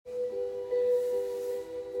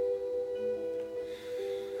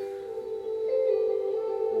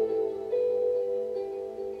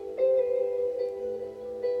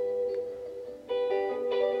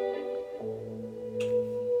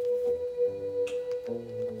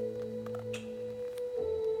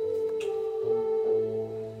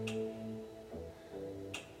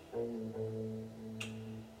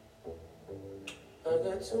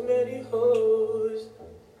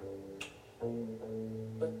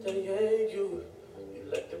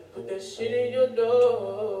that shit in your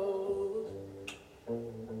nose.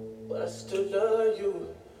 But I still love you.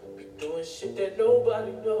 Be doing shit that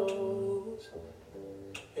nobody knows.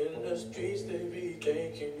 In the streets they be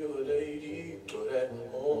thinking you're a lady, but at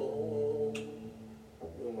home.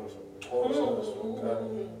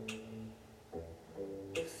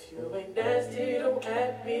 If you ain't nasty, don't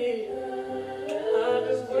at me. I've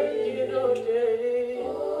been working all day.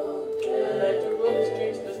 I like to roll the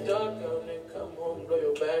streets in this dark out and come home, blow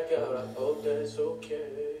your back out. I hope that it's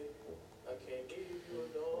okay. I can't leave you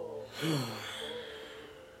alone.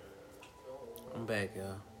 I'm back,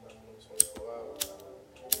 y'all.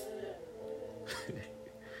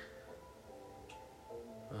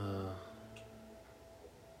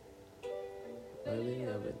 Really,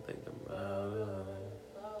 I've been thinking about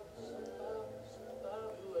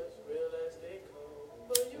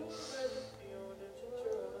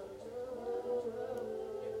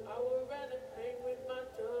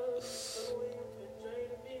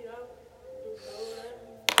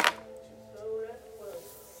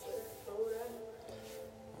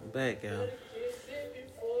I'm back, y'all.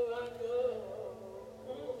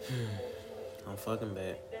 I'm fucking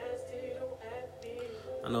back.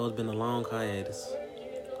 I know it's been a long hiatus.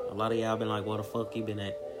 A lot of y'all been like, where the fuck you been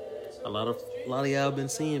at? A lot of y'all been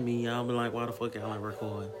seeing me. Y'all been like, why the fuck y'all ain't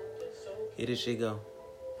recording? Here this shit go.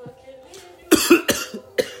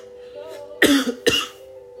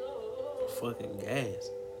 Fucking gas.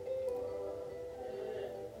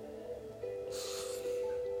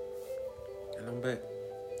 And I'm back.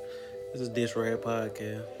 This is Dish Rap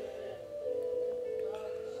Podcast.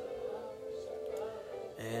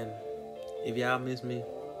 And if y'all miss me,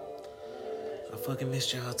 I fucking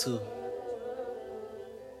missed y'all too.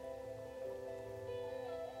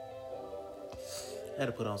 I had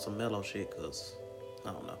to put on some mellow shit because,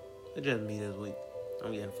 I don't know. It's just me this week.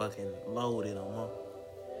 I'm getting fucking loaded on more.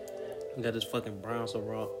 I got this fucking brown so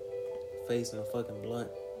raw face and a fucking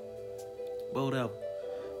blunt. But whatever.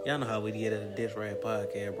 Y'all know how we get at a Dish Rap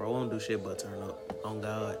Podcast, bro. We don't do shit but turn up. On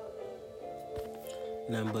God.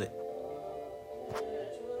 Nothing but.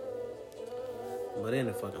 But in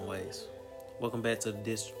the fucking ways. Welcome back to the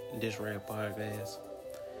Dish Rap Podcast.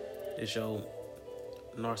 It's your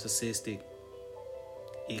narcissistic,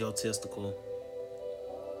 egotistical,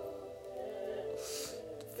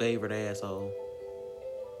 favorite asshole,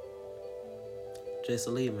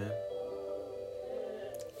 Jason Lee, man.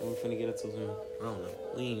 We finna get into some, I don't know.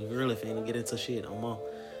 We ain't really finna get into shit no more.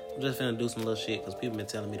 I'm just finna do some little shit because people been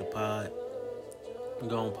telling me to pod. I'm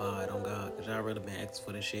going pod, on God, because y'all really been asking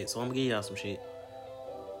for this shit. So I'm gonna give y'all some shit.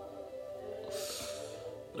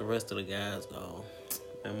 The rest of the guys go.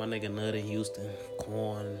 Man, my nigga Nut in Houston,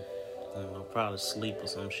 Quan, probably sleep or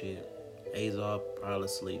some shit. Azar probably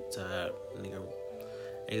sleep, tired. Nigga,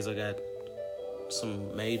 Azar got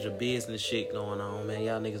some major business shit going on, man.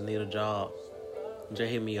 Y'all niggas need a job. Just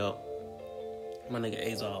hit me up. My nigga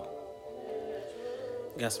Azar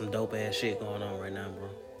got some dope ass shit going on right now, bro.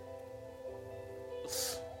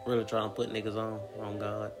 Really trying to put niggas on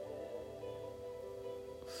God.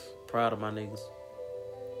 Proud of my niggas.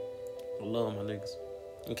 I love my niggas.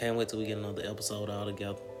 I can't wait till we get another episode all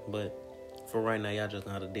together. But for right now, y'all just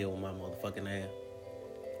know how to deal with my motherfucking ass.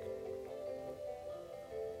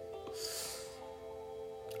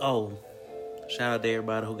 Oh, shout out to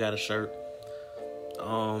everybody who got a shirt.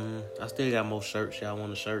 I still got more shirts. Y'all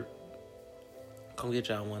want a shirt? Come get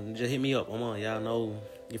y'all one. Just hit me up. Come on, y'all know.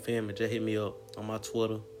 You feel me? Just hit me up on my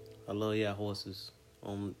Twitter. I love y'all horses.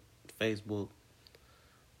 On Facebook.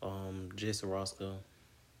 Jesse Roscoe.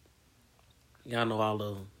 Y'all know all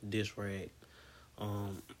the dish rag.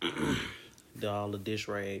 All the dish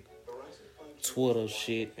rag Twitter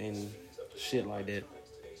shit and shit like that.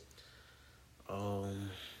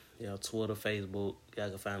 Twitter, Facebook. Y'all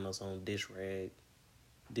can find us on Dish Rag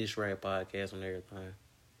Podcast and everything.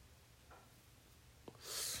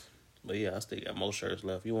 But yeah, I still got more shirts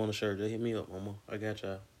left. You want a shirt, just hit me up, mama. I got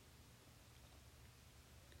y'all.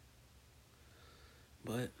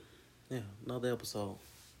 But yeah, another episode.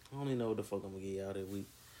 I don't even know what the fuck I'm gonna get y'all this week.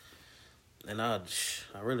 And I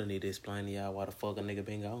really need to explain to y'all why the fuck a nigga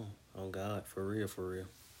been gone. Oh God, for real.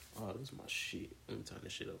 Oh, this is my shit. Let me turn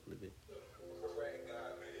this shit up a little bit.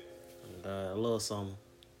 Oh God, I love some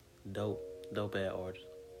dope ass artists.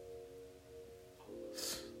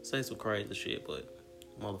 Say some crazy shit, but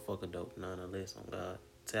motherfucker dope nonetheless. Oh God,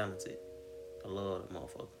 talented. I love that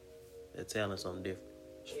motherfucker. That talent's something different.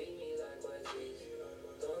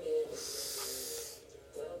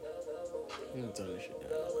 Let me turn this shit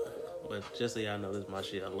down. But just so y'all know, this is my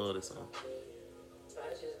shit. I love this song.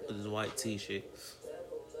 With this white t-shirt.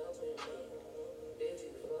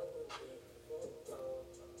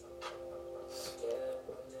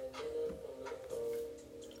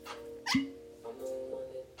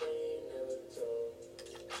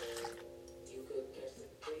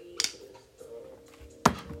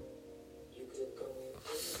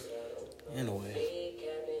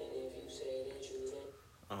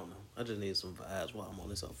 I just need some vibes while I'm on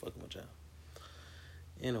this. I'm fucking with y'all.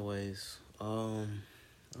 Anyways, I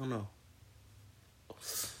don't know.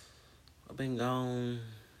 I've been gone.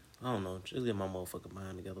 I don't know. Just get my motherfucking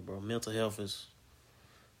mind together, bro. Mental health is,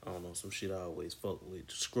 I don't know, some shit I always fuck with,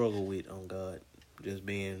 struggle with. On God, just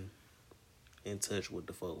being in touch with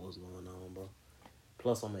the fuck what's going on, bro.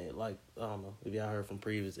 Plus, I'm at, like, I don't know if y'all heard from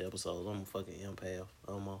previous episodes. I'm a fucking empath.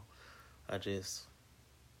 I just,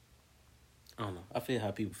 I don't know. I feel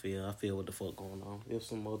how people feel. I feel what the fuck going on. If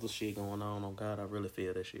some other shit going on God, I really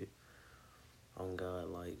feel that shit. On God,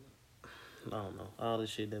 like, I don't know. All this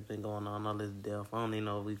shit that been going on, all this death. I don't even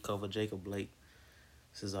know if we covered Jacob Blake.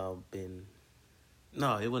 Since I've been...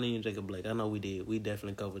 No, it wasn't even Jacob Blake. I know we did. We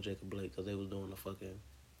definitely covered Jacob Blake because they was doing the fucking...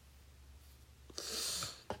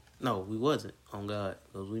 No, we wasn't. On God.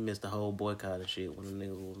 Because we missed the whole boycott and shit when the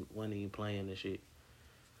niggas wasn't even playing and shit.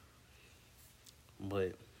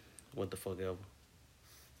 But, what the fuck ever.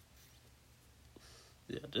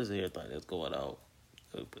 Yeah, just everything that's going on.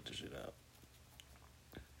 Let's put this shit out.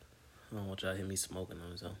 I don't want y'all to hear me smoking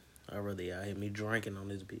on this, though. I'd rather y'all hear me drinking on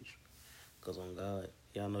this bitch. Because on God,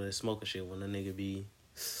 y'all know that smoking shit when a nigga be...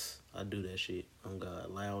 I do that shit. On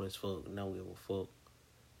God, loud as fuck. Don't give a fuck.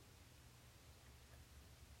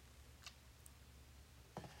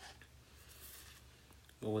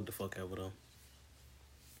 But what the fuck ever, though.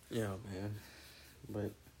 Yeah, man.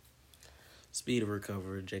 But... Speed of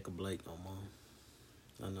recovery, Jacob Blake no more.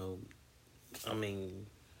 I know... I mean...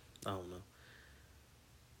 I don't know.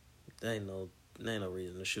 There ain't no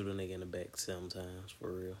reason to shoot a nigga in the back 7 times,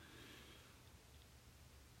 for real.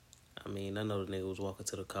 I mean, I know the nigga was walking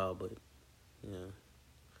to the car, but, you know,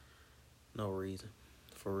 no reason.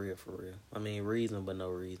 For real. I mean, reason, but no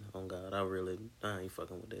reason. On God, I ain't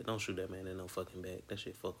fucking with that. Don't shoot that man in no fucking back. That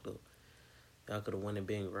shit fucked up. Y'all could have went and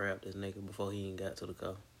been grabbed this nigga before he even got to the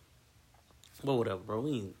car. But whatever, bro.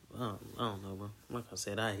 I don't know, bro. Like I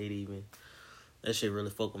said, I hate even... That shit really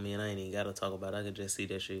fuck with me, and I ain't even got to talk about it. I could just see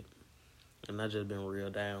that shit. And I just been real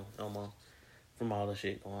down from all the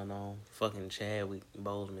shit going on. Fucking Chadwick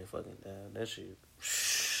Boseman fucking died. That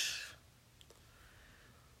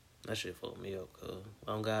shit fucked me up, cuz.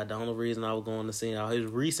 Oh God, the only reason I was going to see all his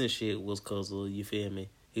recent shit was cause of, you feel me,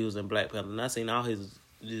 he was in Black Panther. And I seen all his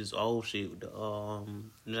old shit,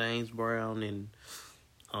 James Brown and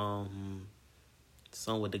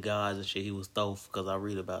some with the gods and shit. He was Thoth, cause I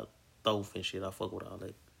read about Thoth and shit. I fuck with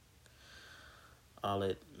all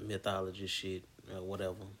that mythology shit or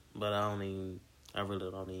whatever. But I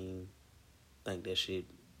really don't even think that shit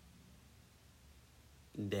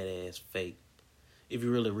that ass fake. If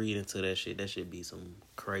you really read into that shit be some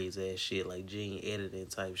crazy ass shit, like gene editing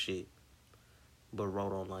type shit, but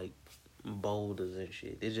wrote on like boulders and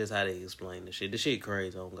shit. It's just how they explain the shit. The shit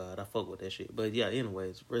crazy, on God. I fuck with that shit. But yeah,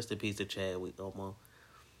 anyways, rest in peace to Chadwick,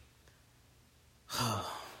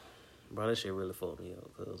 Bro, that shit really fucked me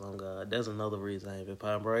up, cuz, on God. That's another reason I ain't been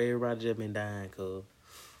popping, bro. Everybody just been dying, cuz,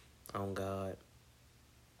 on God.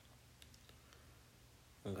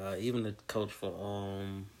 On God. Even the coach for,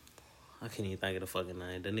 I can't even think of the fucking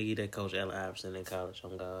name. The nigga that coached Allen Iverson in college,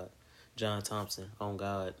 on God. John Thompson, on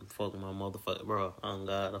God. Fuck my motherfucker, bro. On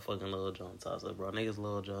God, I fucking love John Thompson, bro. Niggas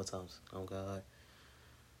love John Thompson, on God.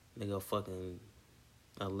 Nigga fucking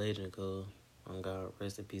a legend, cuz. On God,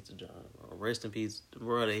 rest in peace to John. Rest in peace,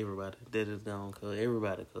 bro, to everybody that is gone, cuz.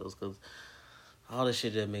 Everybody, cuz all this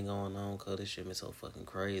shit that been going on, cuz. This shit been so fucking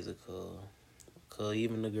crazy, cuz. Cuz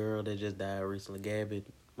even the girl that just died recently, Gabby,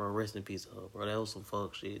 bro, rest in peace to her, bro. That was some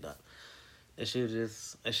fuck shit. That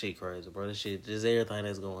shit crazy, bro. That shit, just everything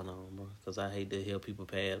that's going on, bro. Cuz I hate to hear people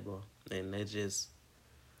pass, bro. And that just,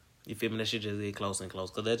 you feel me? That shit just get close and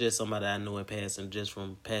close. Cuz that's just somebody I knew in passing, just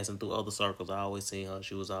from passing through other circles. I always seen her.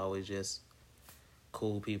 She was always just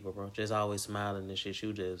cool people, bro. Just always smiling and shit. She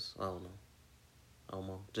was just, I don't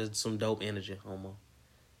know. Just some dope energy, homo.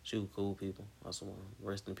 She was cool people. I swear.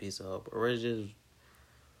 Rest in peace to her. But it's just,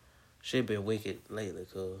 shit been wicked lately,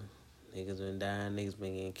 cuz. Niggas been dying. Niggas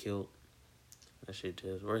been getting killed. That shit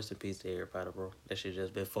just, rest in peace to everybody, bro. That shit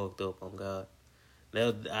just been fucked up, on God.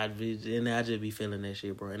 I just be feeling that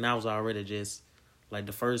shit, bro. And I was already just, like,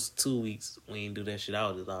 the first 2 weeks we didn't do that shit, I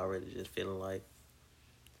was just already just feeling like,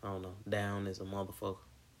 I don't know, down as a motherfucker.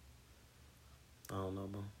 I don't know,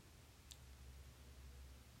 bro.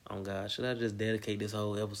 Oh, God, should I just dedicate this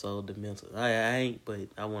whole episode to mental? I ain't, but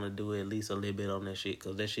I want to do at least a little bit on that shit,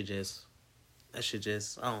 because that shit just,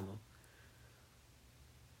 I don't know.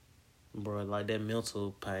 Bro, like, that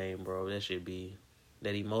mental pain, bro,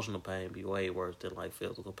 that emotional pain be way worse than, like,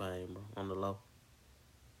 physical pain, bro, on the low.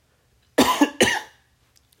 I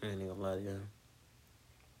ain't gonna lie to you.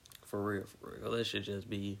 For real. That shit just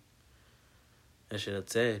be, That shit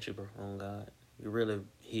attach you, bro. Oh, God. You really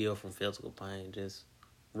heal from physical pain, just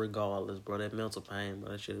regardless, bro. That mental pain,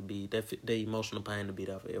 bro, that should be, that emotional pain to be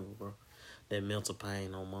there forever, bro. That mental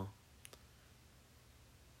pain no more.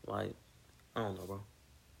 Like, I don't know, bro.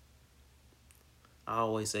 I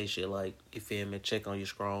always say shit like, you feel me, check on your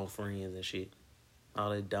strong friends and shit. All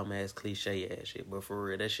that dumbass cliche ass shit. But for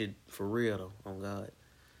real, that shit for real though, on God.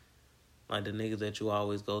 Like the niggas that you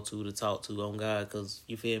always go to talk to on God, cause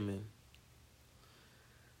you feel me.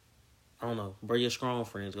 I don't know, bro. Your strong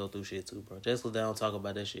friends go through shit too, bro. Just cause they don't talk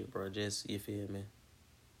about that shit, bro. Just, you feel me.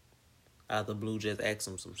 Out the blue, just ask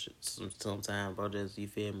them some shit sometime, bro. Just, you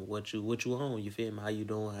feel me. What you on? You feel me? How you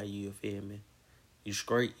doing? How you feel me? You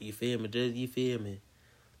straight? You feel me? Just, you feel me?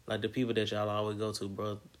 Like the people that y'all always go to,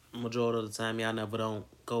 bro. Majority of the time, y'all never don't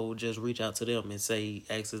go just reach out to them and say,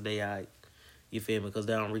 ask if they alright. You feel me? Because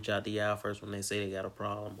they don't reach out to y'all first when they say they got a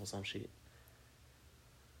problem or some shit.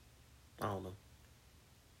 I don't know.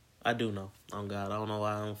 I do know. Oh, God. I don't know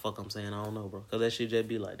why I don't fuck I'm saying I don't know, bro. Because that shit just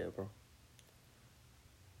be like that, bro.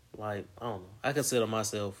 Like, I don't know. I consider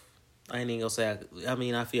myself, I ain't even gonna say,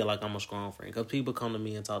 I feel like I'm a strong friend. Because people come to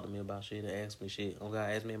me and talk to me about shit and ask me shit. Oh,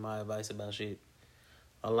 God, ask me my advice about shit.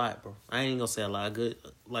 A lot, bro. I ain't even gonna say a lot. Good,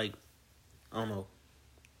 like, I don't know.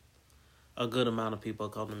 A good amount of people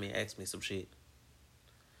come to me and ask me some shit.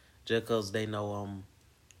 Just because they know,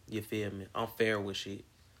 you feel me, I'm fair with shit.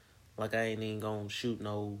 Like, I ain't even gonna shoot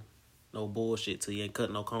no bullshit to you. Ain't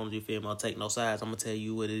cut no corners, you feel me? I'll take no sides. I'm gonna tell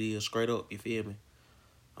you what it is straight up, you feel me?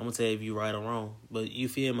 I'm gonna tell you if you right or wrong. But you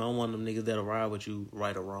feel me? I'm one of them niggas that'll ride with you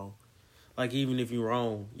right or wrong. Like, even if you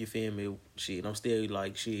wrong, you feel me? Shit, I'm still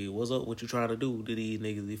like, shit, what's up? What you trying to do to these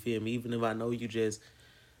niggas, you feel me? Even if I know you just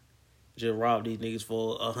robbed these niggas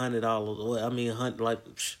for $100, or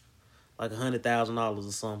like $100,000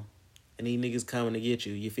 or something. And these niggas coming to get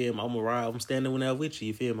you. You feel me? I'm gonna ride. I'm standing there with you.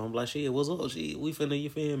 You feel me? I'm like, shit, what's up? Shit, we finna, you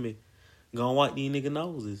feel me? Gonna wipe these nigga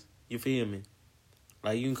noses. You feel me?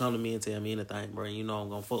 Like, you can come to me and tell me anything, bro. You know I'm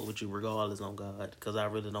gonna fuck with you regardless on God. Because I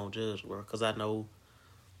really don't judge, bro. Because I know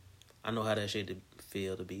how that shit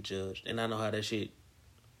feel to be judged. And I know how that shit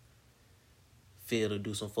feel to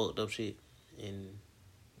do some fucked up shit. And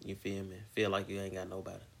you feel me? Feel like you ain't got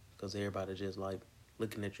nobody. Because everybody just like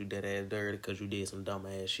looking at you dead ass dirty because you did some dumb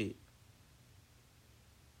ass shit.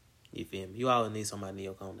 You feel me? You always need somebody in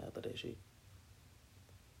your corner after that shit.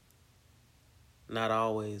 Not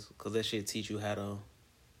always, because that shit teach you how to,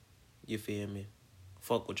 you feel me,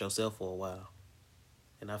 fuck with yourself for a while.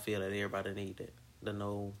 And I feel that everybody need that. To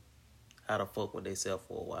know how to fuck with themselves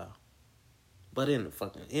for a while. But in the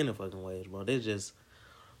fucking ways, bro. They just,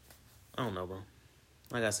 I don't know, bro.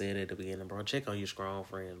 Like I said at the beginning, bro, check on your strong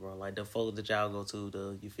friends, bro. Like the folks that y'all go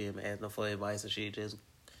to, you feel me, ask them for advice and shit, just,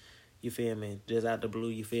 you feel me, just out the blue,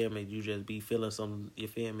 you feel me, you just be feeling some, you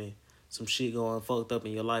feel me, some shit going fucked up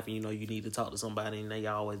in your life and you know you need to talk to somebody and they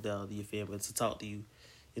always there, you feel me, to talk to you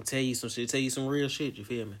and tell you some shit, tell you some real shit, you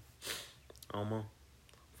feel me?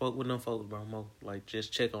 Fuck with them folks, bro, mo. Like,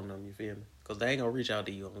 just check on them, you feel me? Because they ain't gonna reach out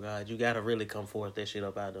to you, oh God. You gotta really come forth that shit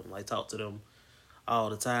up out of them. Like, talk to them all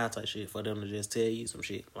the time type shit for them to just tell you some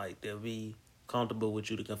shit. Like, they'll be comfortable with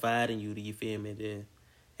you to confide in you, to, you feel me, then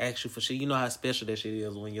ask you for shit. You know how special that shit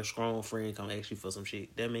is when your strong friend come ask you for some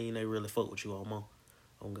shit. That mean they really fuck with you, oh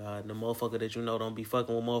God. The motherfucker that you know don't be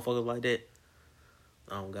fucking with motherfuckers like that.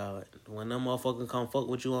 Oh God. When them motherfuckers come fuck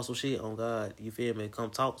with you on some shit, oh God, you feel me? Come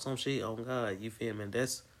talk some shit, oh God, you feel me?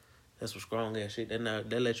 That's some strong ass shit. They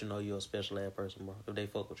let you know you're a special ass person, bro. If they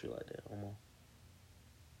fuck with you like that,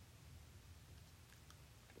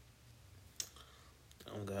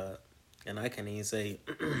 Oh God. And I can't even say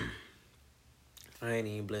I ain't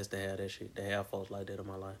even blessed to have that shit, to have folks like that in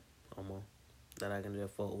my life. That I can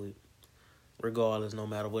just fuck with. Regardless, no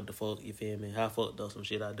matter what the fuck, you feel me? How fucked up some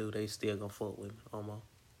shit I do, they still gonna fuck with me,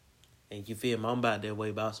 And you feel me? I'm about that way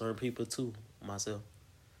about certain people too, myself.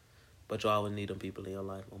 But you always need them people in your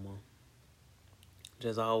life,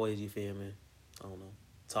 Just always, you feel me?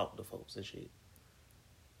 Talk to folks and shit.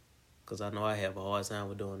 Because I know I have a hard time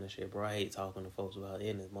with doing this shit, bro. I hate talking to folks about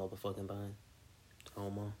any motherfucking thing.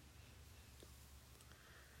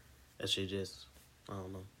 That shit just, I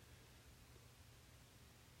don't know.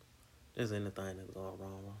 Just anything that's going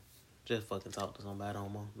wrong, bro. Just fucking talk to somebody,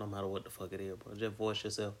 no matter what the fuck it is, bro. Just voice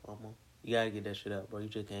yourself, You gotta get that shit out, bro. You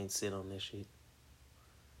just can't sit on that shit.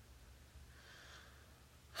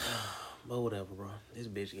 But whatever, bro. This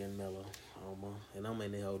bitch getting mellow, and I'm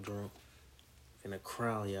in the hell drunk. Finna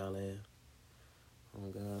crown y'all ass. Oh,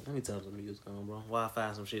 God. Let me turn some music on, bro. While I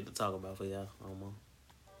find some shit to talk about for y'all,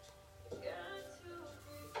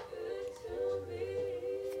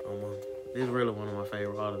 This is really one of my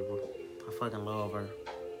favorite artists, bro. I fucking love her.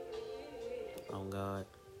 Oh, God.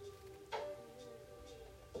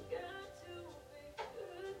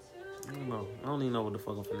 I don't know. I don't even know what the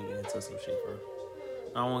fuck I'm finna get into some shit, bro.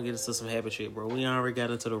 I don't want to get into some happy shit, bro. We already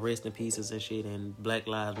got into the rest in pieces and shit and Black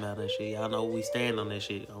Lives Matter and shit. Y'all know we stand on that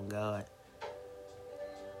shit. On God.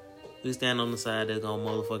 We stand on the side that's gonna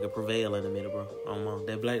motherfucking prevail in a minute, bro.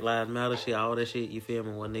 That Black Lives Matter shit, all that shit, you feel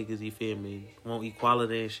me? What niggas, you feel me, want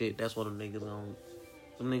equality and shit, that's what them niggas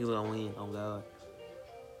gonna win, on God.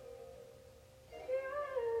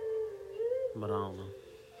 But I don't know.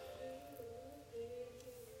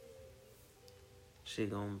 Shit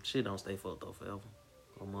don't stay fucked up forever.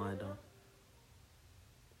 Or mine don't.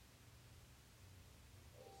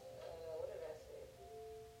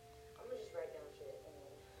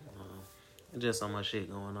 It's just so much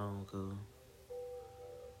shit going on, cuz.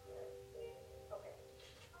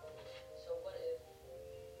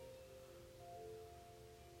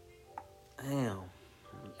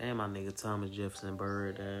 Damn, my nigga Thomas Jefferson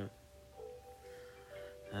Bird,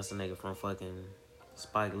 that's a nigga from fucking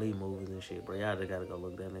Spike Lee movies and shit, bro. Y'all just gotta go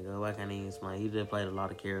look that nigga up. I can't even explain. He just played a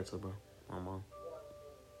lot of characters, bro.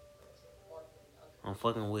 I'm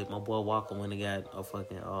fucking with my boy Walker when he got a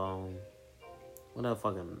fucking,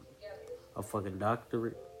 a fucking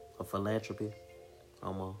doctorate of philanthropy,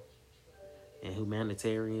 and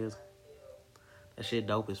humanitarianism. That shit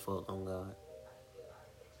dope as fuck, on God.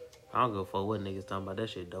 I don't give a fuck what niggas talking about. That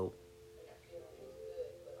shit dope.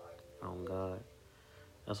 On God.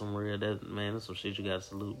 That's some real, that's some shit you gotta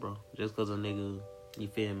salute, bro. Just cause a nigga, you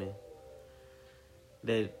feel me,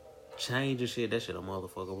 that change and shit, that shit a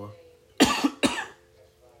motherfucker, bro.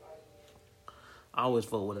 I always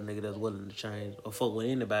fuck with a nigga that's willing to change. Or fuck with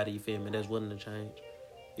anybody, you feel me, that's willing to change.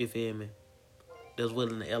 You feel me? That's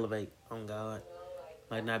willing to elevate, on God.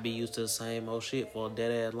 Like, not be used to the same old shit for a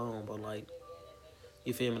dead ass long, but like,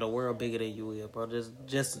 you feel me, the world bigger than you is, bro.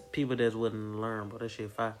 Just people that's willing to learn, bro. That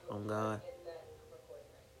shit fire, on God.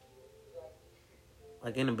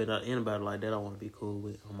 Like, anybody like that I want to be cool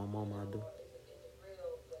with. On my mama, I do.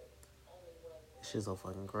 This shit's so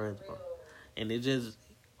fucking crazy, bro. And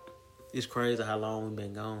it's crazy how long we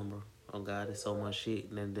been gone, bro. Oh, God, there's so much shit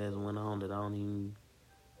that went on that I don't even...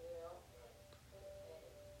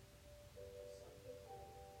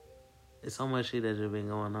 There's so much shit that just been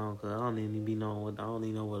going on, because I don't even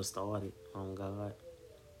know where to start it. Oh, God.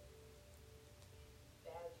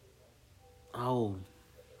 Oh,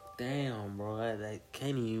 damn, bro. I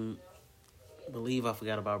can't even believe I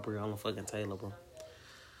forgot about Breonna fucking Taylor, bro.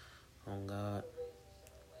 Oh, God.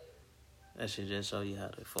 That shit just show you how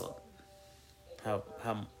they fuck.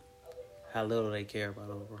 How little they care about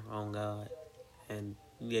her, bro. Oh, God. And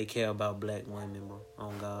they care about black women, bro.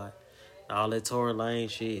 Oh, God. All that Tory Lane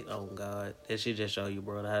shit, oh, God. That shit just show you,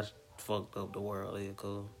 bro, how fucked up the world is,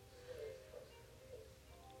 cool.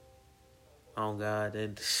 Oh, God.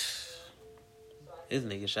 This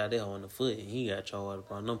nigga shot that hoe in the foot and he got charged,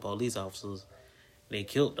 bro. Them police officers, they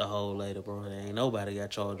killed the whole lady, bro. And ain't nobody got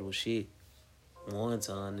charged with shit. 1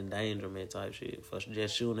 ton endangerment type shit. For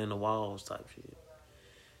just shooting in the walls type shit.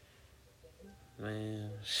 Man,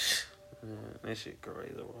 that shit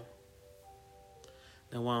crazy, bro.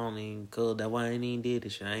 That's why I ain't even did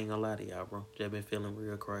this shit. I ain't gonna lie to y'all, bro. Just been feeling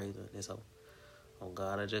real crazy. And so, oh,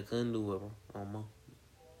 God, I just couldn't do it, bro.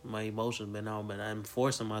 My emotions been on, but I'm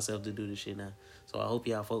forcing myself to do this shit now. So I hope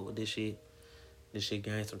y'all fuck with this shit. This shit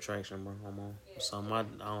gain some traction, bro. So I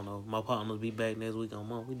don't know. My partners be back next week.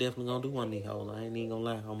 We definitely gonna do one of these hoes. I ain't even gonna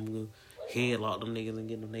lie. I'm gonna headlock them niggas and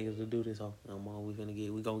get them niggas to do this hoe. We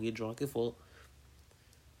gonna get drunk and fuck.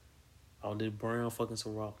 All this brown fucking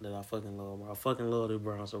Ciroc that I fucking love, bro. I fucking love this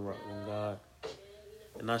brown Ciroc, oh, God.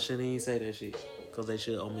 And I shouldn't even say that shit. Because they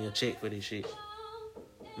should owe me a check for this shit.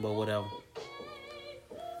 But whatever.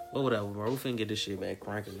 But whatever, bro. We finna get this shit back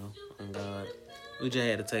cranking, though. Oh, God. We just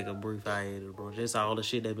had to take a brief hiatus, bro. Just all the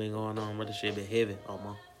shit that been going on, bro. This shit been heavy,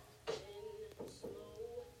 almost.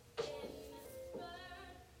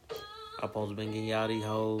 I supposed to been getting y'all these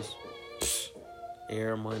hoes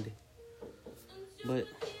every Monday. But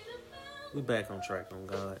we back on track, on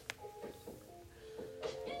God.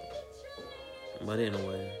 But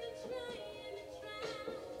anyway,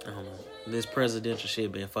 I don't know. This presidential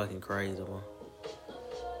shit been fucking crazy, man.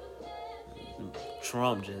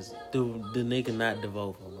 Trump just, the nigga not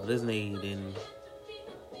devote for him. This nigga didn't.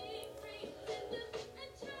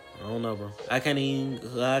 I don't know, bro. I can't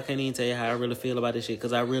even tell you how I really feel about this shit.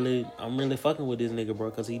 Cause I'm really fucking with this nigga, bro.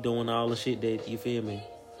 Cause he doing all the shit that, you feel me?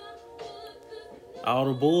 All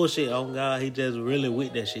the bullshit, oh, God, he just really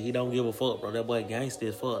with that shit. He don't give a fuck, bro. That boy gangster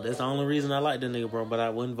as fuck. That's the only reason I like that nigga, bro. But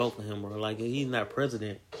I wouldn't vote for him, bro. Like, he's not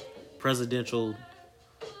presidential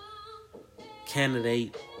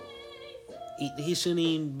candidate. he shouldn't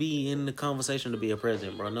even be in the conversation to be a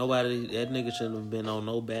president, bro. Nobody, that nigga shouldn't have been on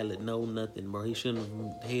no ballot, no nothing, bro. He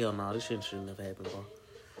shouldn't have, hell no, this shouldn't have happened, bro.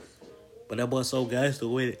 But that boy so gangster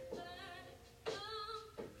with it.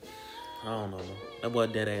 I don't know, bro. That boy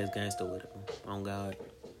dead ass gangster with it, bro. On God.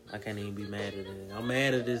 I can't even be mad at it. I'm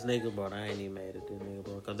mad at this nigga, bro. I ain't even mad at this nigga,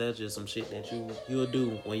 bro. Cause that's just some shit that you'll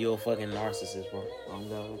do when you're a fucking narcissist, bro. On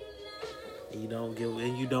God.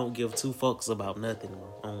 And you don't give two fucks about nothing,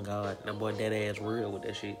 bro. On God. That boy dead ass real with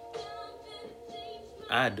that shit.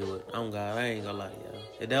 I do it. On God. I ain't gonna lie to y'all.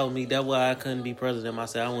 If that was me, that's why I couldn't be president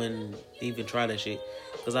myself. I wouldn't even try that shit.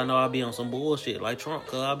 Cause I know I'll be on some bullshit like Trump.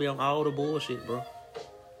 Cause I'll be on all the bullshit, bro.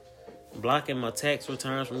 Blocking my tax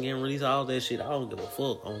returns from getting released, all that shit. I don't give a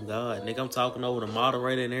fuck. On God, nigga, I'm talking over the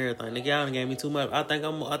moderator and everything. Nigga, y'all done gave me too much. I think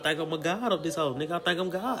I'm a god of this whole. Nigga, I think I'm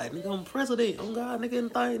God. Nigga, I'm president. On God, nigga,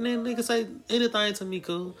 anything. Nigga say anything to me,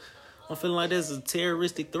 cuz. I'm feeling like that's a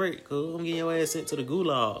terroristic threat, cuz. I'm getting your ass sent to the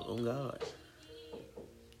gulag. On God.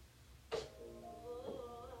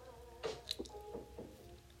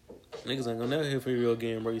 Niggas ain't gonna never hear from you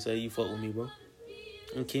again, bro. You say you fuck with me, bro.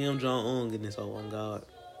 I'm Kim Jong-un getting this whole. On God.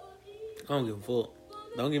 I don't give a fuck.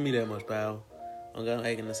 Don't give me that much power. I'm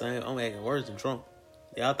acting the same. I'm acting worse than Trump.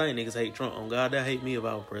 Y'all think niggas hate Trump. On God, they hate me if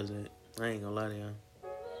I was president. I ain't gonna lie to y'all.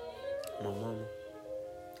 My mama.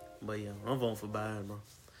 But yeah, I'm voting for Biden, bro.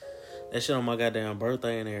 That shit on my goddamn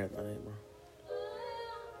birthday and everything, bro.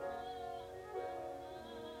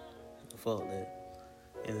 Fuck that.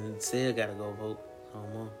 And still gotta go vote.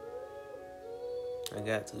 I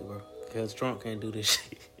got to, bro. Because Trump can't do this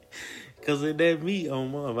shit. Cause it that me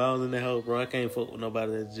on mom. If I was in that hole, bro, I can't fuck with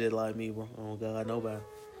nobody that's just like me, bro. Oh God, nobody.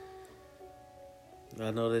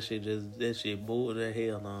 I know that shit bull that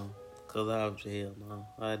hell no. Cause obviously hell no.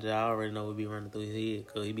 I already know it be running through his head.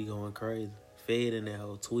 Cause he be going crazy. Fed in that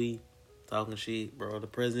whole tweet, talking shit, bro. The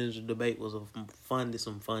presidential debate was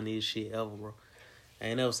some funniest shit ever, bro. I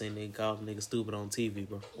ain't never seen nigga call nigga stupid on TV,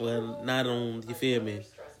 bro. Well, not on, you feel me?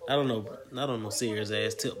 I don't know, not on no serious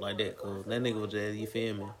ass tip like that, cause that nigga was just, you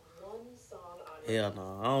feel me? Hell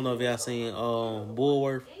no. I don't know if y'all seen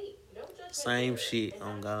Bullworth. Same shit,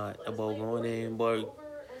 on God. That boy going in, boy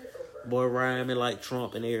rhyming like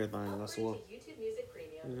Trump and everything, I swear.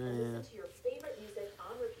 Man.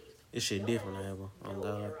 This shit different now, bro. On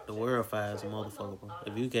God. The world fires a motherfucker, bro.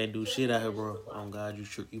 If you can't do shit out here, bro, on God, you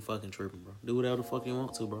fucking tripping, bro. Do whatever the fuck you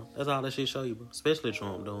want to, bro. That's all that shit show you, bro. Especially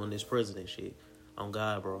Trump doing this president shit. On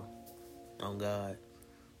God, bro. On God.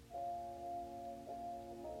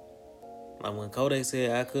 Like when Kodak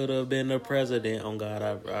said I could have been the president, on God,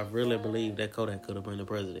 I really believe that Kodak could have been the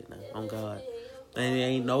president now. On God. And there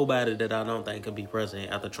ain't nobody that I don't think could be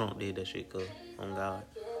president after Trump did that shit, cuz. On God.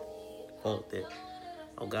 Fuck that.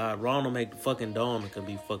 On God, Ronald make the fucking Donna could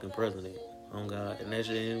be fucking president. On God. And that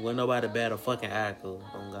shit wasn't nobody bat a fucking eye, cuz.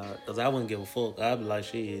 On God. Cause I wouldn't give a fuck. I'd be like,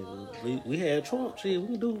 shit, we had Trump, shit, we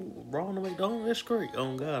can do Ronald McDonald, that's great.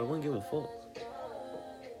 On God, I wouldn't give a fuck.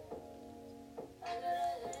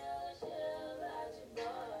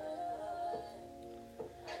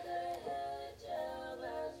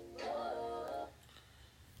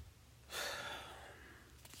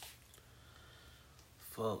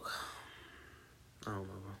 Fuck. I don't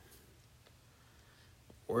know, bro.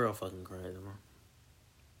 We're all fucking crazy, bro.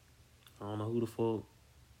 I don't know who the fuck.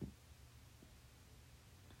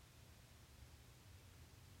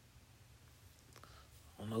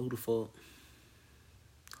 I don't know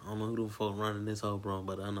who the fuck running this whole bro,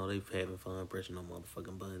 but I know they having fun pressing no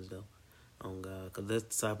motherfucking buttons, though. Oh, God. Because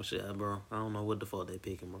that's the type of shit, bro. I don't know what the fuck they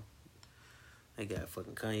picking, bro. They got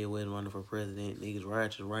fucking Kanye West running for president. Niggas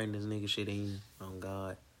righteous writing this nigga shit in. On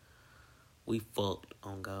God. We fucked,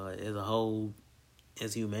 on God. As a whole,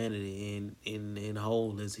 as humanity, in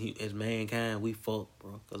whole, as mankind, we fucked,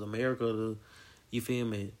 bro. Because America, you feel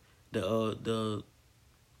me? I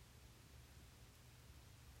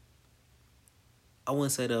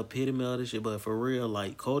wouldn't say the epitome of this shit, but for real,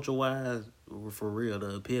 like, culture-wise, for real,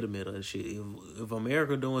 the epitome of this shit. If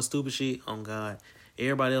America doing stupid shit, on God,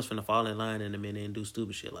 everybody else finna fall in line in a minute and do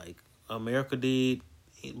stupid shit. Like, America did,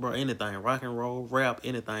 bro, anything. Rock and roll, rap,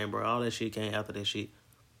 anything, bro. All that shit came after that shit.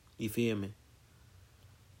 You feel me?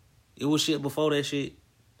 It was shit before that shit,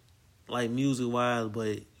 like, music-wise,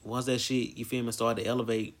 but once that shit, you feel me, started to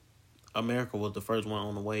elevate, America was the first one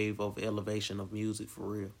on the wave of elevation of music, for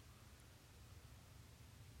real.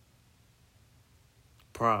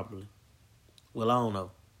 Probably. Well, I don't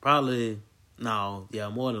know. Probably, no, yeah,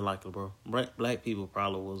 more than likely, bro. Black people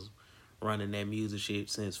probably was running that music shit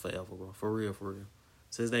since forever, bro. For real, for real.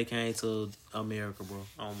 Since they came to America, bro.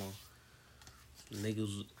 I don't know.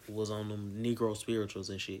 Niggas was on them Negro spirituals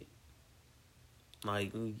and shit.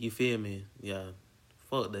 Like, you feel me? Yeah.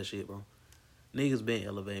 Fuck that shit, bro. Niggas been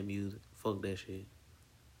elevating music. Fuck that shit.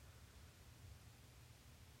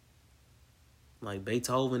 Like,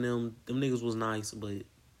 Beethoven, them niggas was nice, but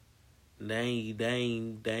they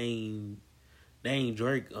ain't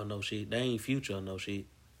Drake or no shit. They ain't Future or no shit.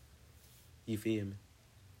 You feel me?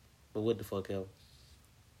 But what the fuck else?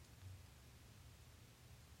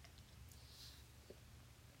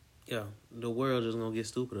 Yeah, the world just gonna get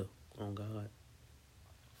stupider. Oh, God.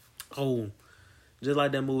 Oh, just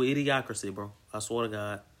like that movie Idiocracy, bro. I swear to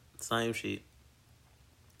God. Same shit.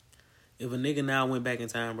 If a nigga now went back in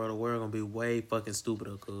time, bro, the world gonna be way fucking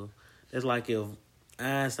stupider, cuz. That's like if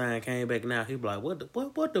Einstein came back now, he'd be like, what the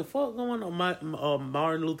fuck going on?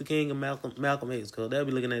 Martin Luther King and Malcolm X, cuz they'll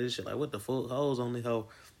be looking at this shit like, what the fuck? Hoes on this hoe.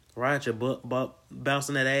 Right your butt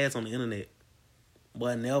bouncing that ass on the internet.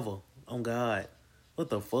 But never. On God. What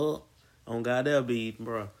the fuck? On God, they'll be,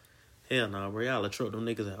 bro. Hell no, bro. Y'all truck them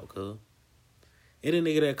niggas out, cuz. Any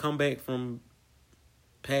nigga that come back from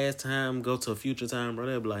past time, go to a future time, bro,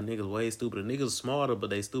 they'll be like, niggas way stupider. Niggas smarter, but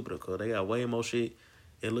they stupider, cuz. They got way more shit.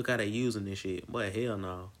 And look how they using this shit. But hell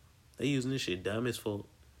no. They using this shit dumb as fuck.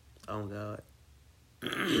 Oh, God.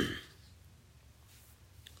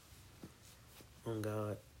 Oh,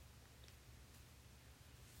 God.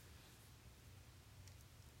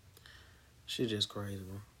 Shit just crazy,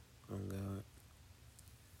 bro. Oh, God.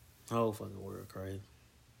 The whole fucking world crazy.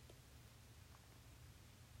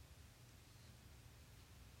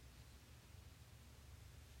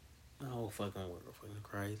 The whole fucking world fucking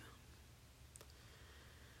crazy.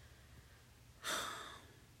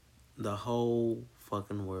 The whole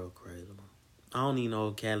fucking world crazy, bro. I don't even know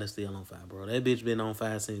if Cali's still on fire, bro. That bitch been on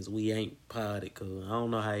fire since we ain't potted, cuz. I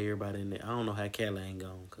don't know how everybody in there. I don't know how Cali ain't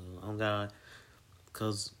gone, cuz. On God.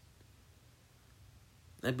 Cuz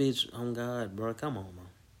that bitch, on God, bro. Come on, man.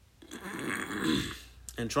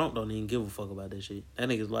 And Trump don't even give a fuck about that shit. That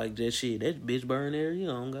nigga's like, that shit, that bitch burn every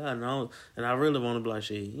year, on God. And I really want to be like,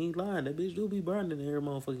 shit, he ain't lying. That bitch do be burning every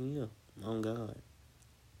motherfucking year. On God.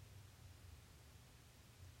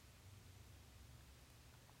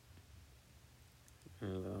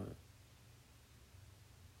 On God.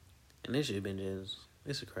 And this shit been just,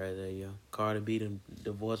 it's a crazy, yo. Cardi B done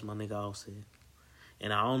divorced my nigga Offset.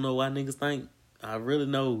 And I don't know why niggas think, I really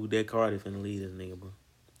know that Cardi finna leave this nigga, bro.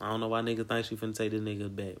 I don't know why niggas think she finna take this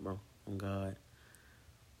nigga back, bro. On God.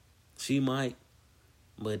 She might,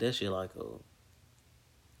 but that shit like a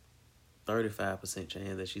 35%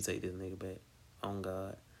 chance that she take this nigga back. On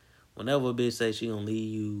God. Whenever a bitch say she gonna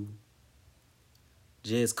leave you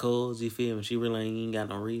just cause, you feel me, she really ain't got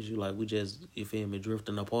no reason. You like, we just, you feel me,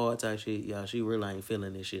 drifting apart type shit. Y'all, she really ain't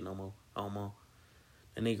feeling this shit no more.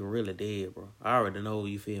 That nigga really dead, bro. I already know,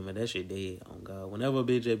 you feel me, that shit dead. On God. Whenever a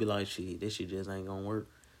bitch just be like, shit, this shit just ain't gonna work.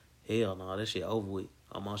 Hell no, that shit over with.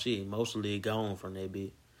 She emotionally gone from that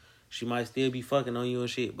bitch. She might still be fucking on you and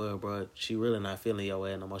shit, but bro, she really not feeling your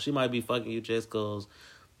ass no more. She might be fucking you just cause,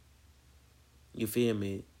 you feel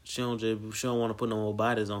me, she don't want to put no more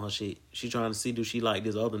bodies on her shit. She trying to see, do she like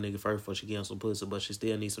this other nigga first before she get on some pussy, but she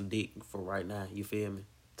still needs some dick for right now, you feel me?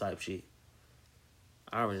 Type shit.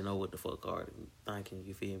 I already know what the fuck Cardi thinking,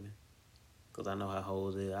 you feel me? Cause I know how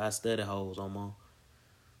hoes is. I study hoes on my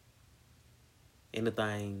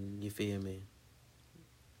anything, you feel me?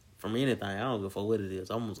 From anything, I don't give a fuck what it is.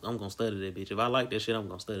 I'm gonna study that bitch. If I like that shit, I'm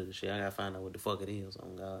gonna study the shit. I gotta find out what the fuck it is,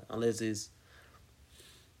 on God. Unless it's,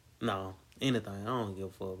 no, anything. I don't give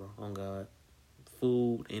a fuck, bro, on God.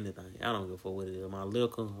 Food, anything. I don't give a fuck what it is. My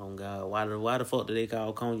liquor, on God. Why the fuck do they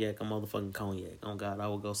call cognac a motherfucking cognac? On God, I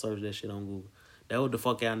would go search that shit on Google. That what the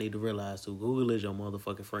fuck y'all need to realize too. Google is your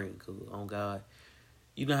motherfucking friend, cuz. On God.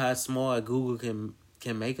 You know how smart Google can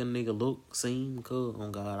make a nigga look, seem, cuz.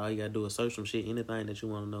 On God, all you gotta do is search some shit. Anything that you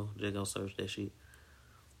wanna know, just go search that shit.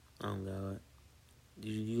 On God.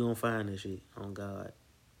 You gonna find that shit. On God.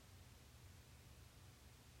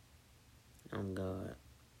 On God.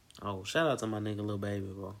 Oh, shout out to my nigga Lil Baby,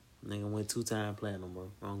 bro. Nigga went 2-time platinum,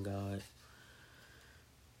 bro. On God.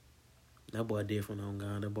 That boy different, on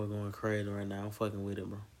God. That boy going crazy right now. I'm fucking with it,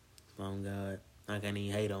 bro. On God. I can't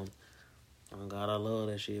even hate on him. On God, I love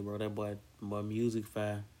that shit, bro. That boy music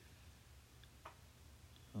fire.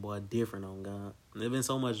 Boy different, on God. There been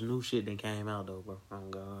so much new shit that came out, though, bro.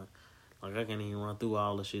 On God. Like, I can't even run through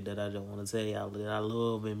all the shit that I just want to tell y'all that I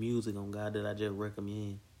love in music, on God, that I just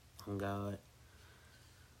recommend. On God.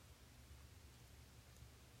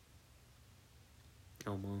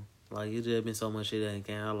 Like, it just been so much shit that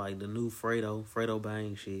came out. Like, the new Fredo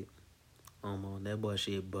Bang shit. That boy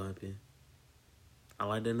shit bumping. I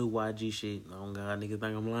like that new YG shit. Oh God, niggas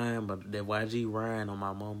think I'm lying, but that YG riding on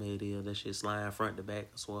my mama it is. That shit slide front to back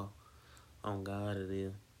as well. On God, it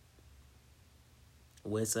is.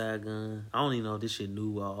 West Side Gun. I don't even know if this shit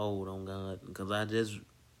new or old, on God. Because I just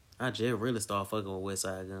really started fucking with West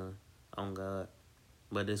Side Gun. On God.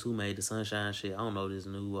 But this Who Made the Sunshine shit, I don't know if this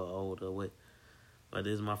new or old or what. But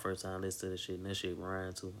this is my first time listening to this shit, and that shit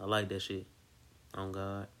rhyme too. I like that shit. On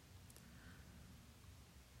God.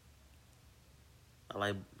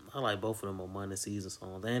 I like both of them on Monday Season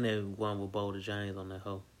songs. And that one with Boulder James on that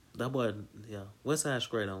hoe. That boy, yeah. West Side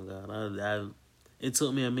straight, on God. It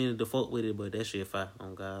took me a minute to fuck with it, but that shit fire,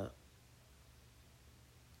 on God.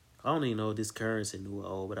 I don't even know if this Currency new or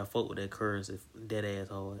old, but I fuck with that Currency dead ass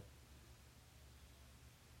hard.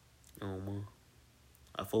 Man.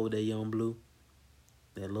 I fuck with that Young Blue.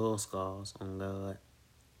 That Love Scars, on God.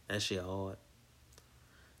 That shit hard.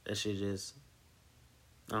 That shit just,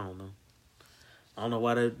 I don't know. I don't know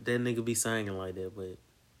why that nigga be singing like that, but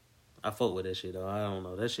I fuck with that shit though. I don't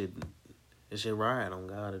know. That shit ride, on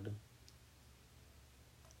God it do.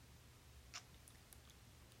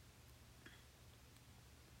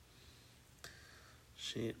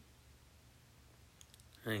 Shit.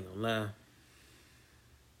 I ain't gonna lie.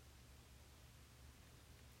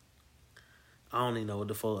 I don't even know what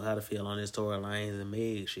the fuck how to feel on this Tory Lanez and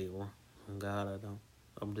Meg shit, bro. On God I don't.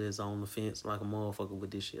 I'm just on the fence like a motherfucker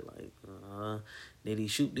with this shit. Like, did he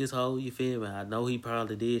shoot this hoe? You feel me? I know he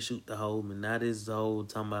probably did shoot the hoe, but not this hoe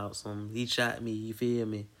talking about he shot me. You feel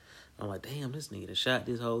me? I'm like, damn, this nigga shot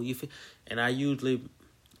this hoe. You feel? And I usually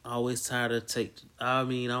always try to take. I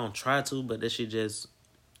mean, I don't try to, but that shit just.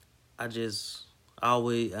 I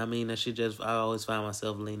always. I mean, that shit just. I always find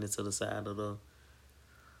myself leaning to the side of the.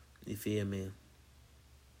 You feel me?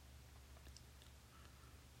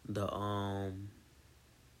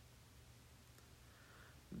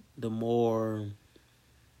 The more,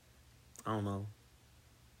 I don't know,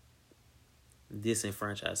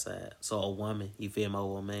 disenfranchised side. So a woman, you feel me,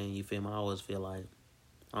 over a man, you feel me, I always feel like,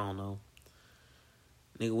 I don't know,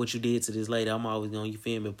 nigga, what you did to this lady, I'm always gonna, you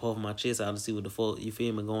feel me, puff my chest out to see what the fuck, you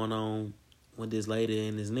feel me, going on with this lady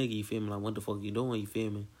and this nigga, you feel me, like, what the fuck you doing, you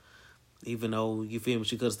feel me? Even though, you feel me,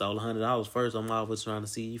 she could've stole $100 first, I'm always trying to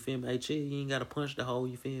see, you feel me, hey, chill, you ain't gotta punch the hoe,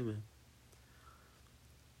 you feel me?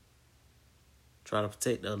 Try to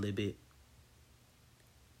protect her a little bit.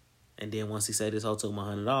 And then once he say this hoe took my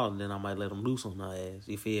 $100, then I might let him loose on her ass.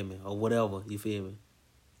 You feel me? Or whatever. You feel me?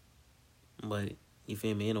 But, you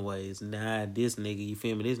feel me? Anyways, now this nigga, you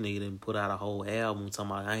feel me? This nigga done put out a whole album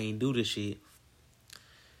talking about I ain't do this shit.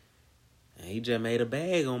 And he just made a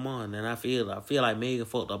bag on mine. And I feel like Megan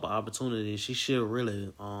fucked up an opportunity. She should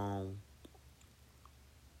really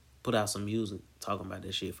put out some music talking about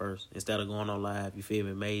that shit first. Instead of going on live, you feel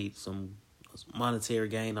me? Made some monetary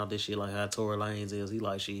gain off this shit like how Tory Lanez is. He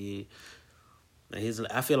like shit.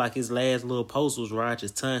 I feel like his last little post was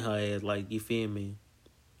righteous telling her ass like, you feel me?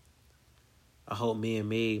 I hope me and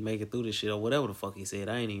Meg make it through this shit or whatever the fuck he said.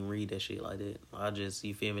 I ain't even read that shit like that. I just,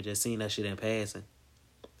 you feel me, just seen that shit in passing.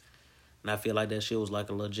 And I feel like that shit was like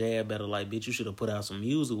a little jab better. Like, bitch, you should have put out some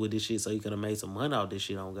music with this shit so you could have made some money off this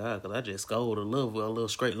shit, on God. Because I just scored a little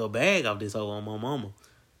straight little bag off this hoe on my mama.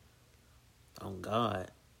 On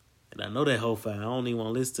God. And I know that hoe fine. I don't even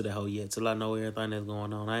want to listen to that hoe yet till I know everything that's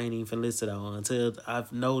going on. I ain't even finna listen to that hoe until I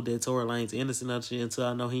know that Tory Lanez innocent of shit. Until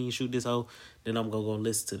I know he ain't shoot this hoe, then I'm gonna go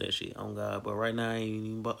listen to that shit. On God. But right now I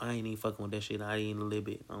ain't even fucking with that shit. I ain't a little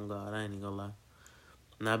bit. On God, I ain't even gonna lie.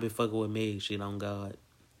 And I been fucking with Meg shit. On God,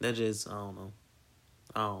 that just I don't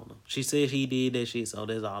know. She said he did that shit, so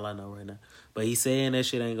that's all I know right now. But he saying that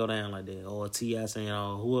shit ain't go down like that, or T.I. saying,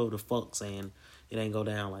 or whoever the fuck saying it ain't go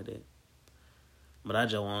down like that. But I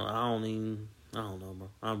don't know, bro.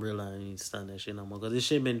 I really ain't need to stun that shit no more. Because this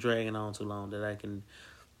shit been dragging on too long that I can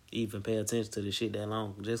even pay attention to this shit that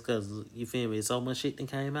long. Just because, you feel me, it's so much shit that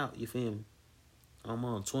came out, you feel me? I'm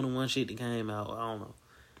on 21 shit that came out, I don't know.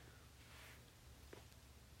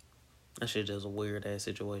 That shit just a weird-ass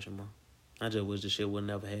situation, bro. I just wish this shit would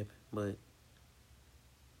never happen. But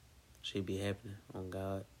shit be happening, on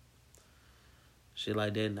God. Shit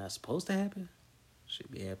like that not supposed to happen.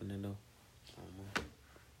 Shit be happening, though.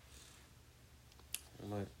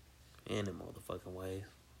 Like, any motherfucking ways.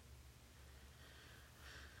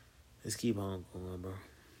 Let's keep on going,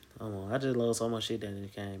 bro. I just love so much shit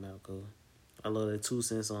that came out cool. I love that 2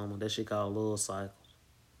 Cent song. That shit called Lil Cycle.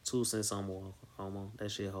 2 Cent song Walker.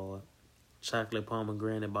 That shit hard. Chocolate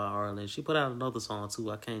Pomegranate by Arlen. She put out another song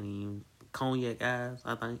too. I can't even. Cognac Eyes,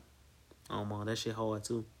 I think. That shit hard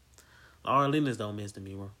too. Arlena's don't miss to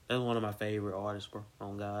me, bro. That's one of my favorite artists, bro.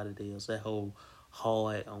 On God it is. That whole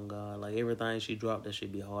hard, on God. Like everything she dropped, that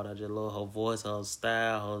shit be hard. I just love her voice, her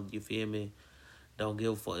style, her, you feel me? Don't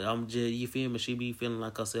give a fuck. I'm just, you feel me? She be feeling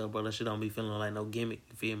like herself, bro. She don't be feeling like no gimmick.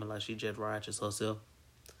 You feel me? Like she just righteous herself.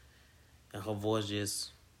 And her voice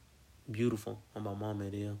just beautiful. On my mama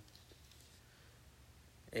it is.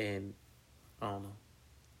 And I don't know.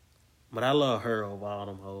 But I love her over all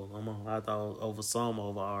them hoes. I thought over some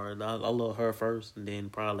over R. I love her first, and then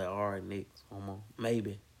probably R next.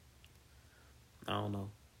 Maybe. I don't know.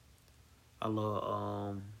 I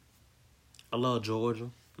love Georgia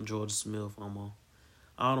Smith.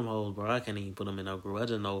 All them hoes, bro. I can't even put them in no group. I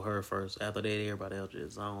just know her first. After that, everybody else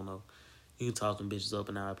just, I don't know. You can talk them bitches up,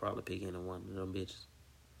 and I'd probably pick any one of them bitches.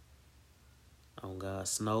 Oh God,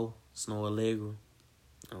 Snow Allegra.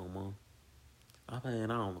 I don't know.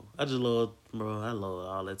 I just love, bro. I love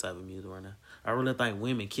all that type of music right now. I really think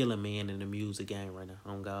women killing men in the music game right now.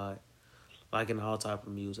 Oh God, like in all type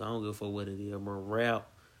of music. I don't give a fuck what it is, bro. Rap,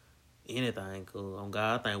 anything, cool. Oh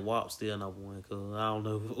God, I think WAP still number one, cool. I don't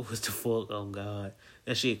know what the fuck. Oh God,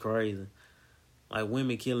 that shit crazy. Like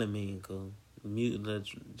women killing men, cool. Music,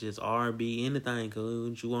 just R&B, anything, cool.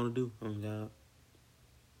 What you want to do? Oh God.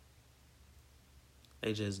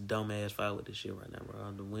 They just dumbass fight with this shit right now,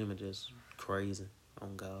 bro. The women just crazy. Oh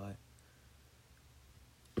God.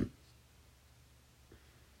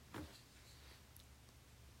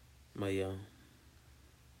 But yeah,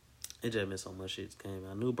 it just been so much shit came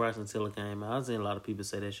out. New Bryson Tiller came out. I seen a lot of people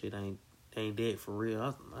say that shit ain't dead for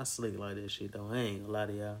real. I slick like that shit though. I ain't gonna lie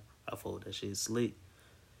to y'all. I thought that shit slick.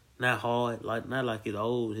 Not hard, not like his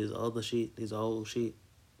old shit.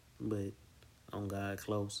 But on God,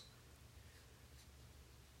 close.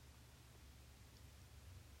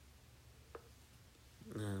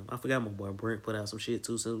 I forgot my boy Brent put out some shit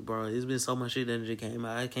too. So, bro, it's been so much shit that just came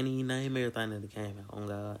out. I can't even name everything that came out. On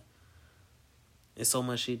God, it's so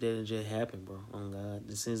much shit that just happened, bro. On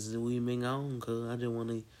God, since we been gone, cause I just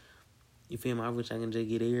wanna, you feel me? I wish I can just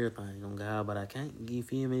get everything on God, but I can't. You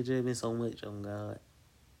feel me? It just been so much on God.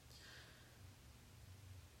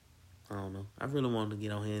 I don't know. I really wanted to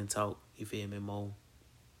get on here and talk. You feel me more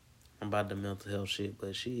about the mental health shit,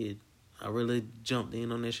 but shit. I really jumped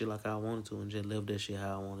in on that shit like I wanted to and just left that shit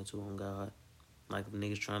how I wanted to on God. Like if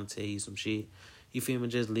niggas trying to tell you some shit, you feel me?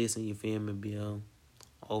 Just listen, you feel me? Be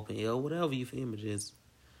open ear, whatever, you feel me? Just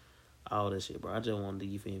all that shit, bro. I just wanted to,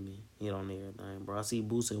 you feel me? Hit on everything, bro. I see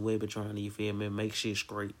Boosie and Webby trying to, you feel me? Make shit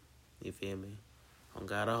straight, you feel me? On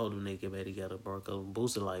God, I hope them niggas get back together, bro. Cause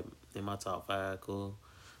Boosie like in my top 5, cool,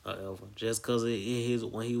 ever. Just cause when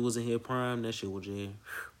he was in his prime, that shit was just.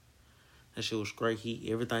 That shit was great.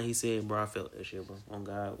 Everything he said, bro, I felt that shit, bro. On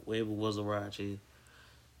God, Weber was a ride shit.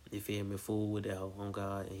 You feel me? Fool with that hoe, on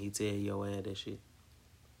God, and he tell your ass that shit.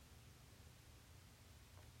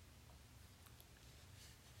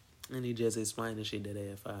 And he just explained the shit that they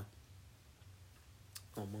had five.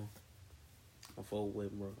 I'm full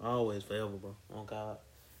with, bro. Always, forever, bro. On God,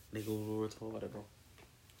 nigga was retarded, bro.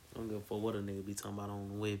 I don't give a fuck what a nigga be talking about on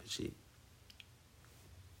the web and shit.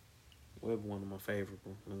 Webber one of my favorite,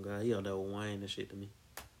 bro. Oh God, he out there with Wayne and shit to me.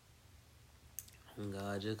 Oh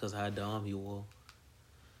God, just cause how dumb he was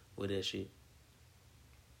with that shit.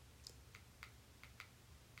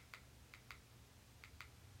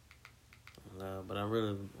 Oh God, but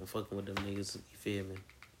I'm fucking with them niggas, you feel me?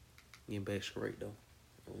 Getting back straight though.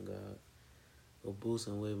 Oh God. But Boosie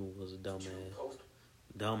and Webber was a dumbass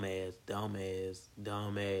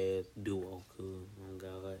duo, cool. Oh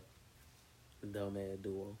God. Dumbass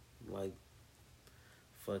duo. Like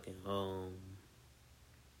fucking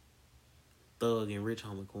Thug and Rich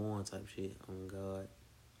Homie Quan type shit. Oh God.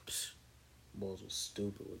 Psh, boys was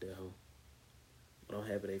stupid with that hoe. But I'm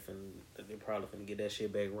happy they probably finna get that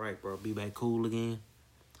shit back right, bro. Be back cool again.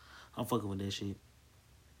 I'm fucking with that shit.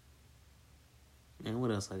 Man,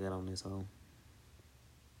 what else I got on this hoe?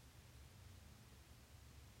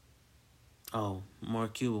 Oh,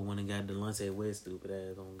 Mark Cuban when he got Delonte West stupid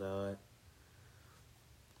ass, on God.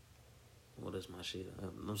 What is my shit?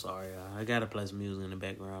 I'm sorry, y'all. I gotta play some music in the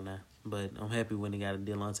background now. But I'm happy when he got a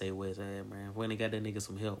Delonte West ass, man. When he got that nigga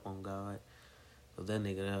some help, on God. Cause that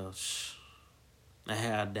nigga,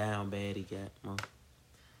 how down bad he got, man.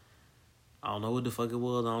 I don't know what the fuck it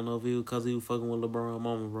was. I don't know if it was because he was fucking with LeBron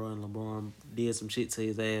mama, bro, and LeBron did some shit to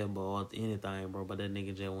his ass, bro, or anything, bro. But that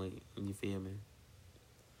nigga just went, you feel me?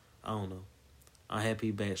 I don't know. I'm happy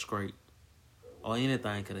he back straight. Or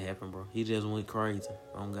anything could have happened, bro. He just went crazy,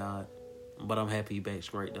 on God. But I'm happy he back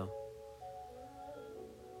straight, though.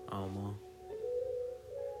 Oh, man.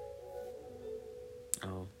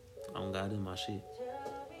 Oh, on God, this my shit.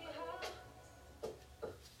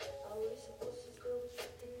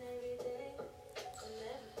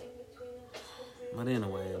 But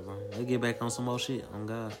anyway, bro, let's get back on some more shit, on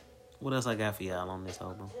God. What else I got for y'all on this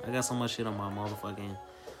hoe, bro? I got so much shit on my motherfucking...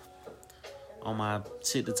 on my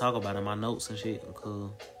shit to talk about in my notes and shit. Cause,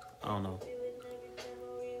 I don't know.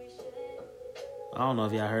 I don't know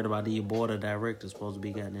if y'all heard about the board of directors supposed to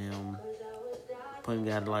be goddamn... putting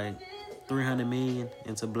got like 300 million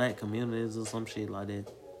into black communities or some shit like that.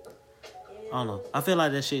 I don't know. I feel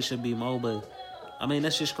like that shit should be more, but... I mean,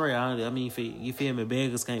 that shit's great. I mean, you feel me?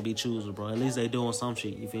 Beggars can't be choosers, bro. At least they doing some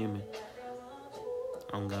shit, you feel me?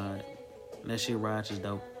 Oh, God. That shit righteous,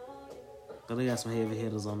 dope. Cause they got some heavy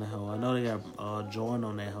hitters on that hoe. I know they got Jordan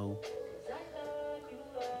on that hoe.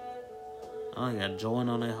 I got Jordan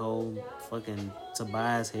on that hoe. Fucking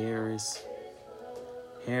Tobias Harris.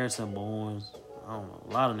 Harrison Barnes. I don't know.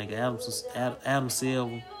 A lot of niggas. Adam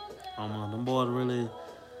Silver. I don't know. Them boys really...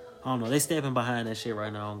 I don't know. They stepping behind that shit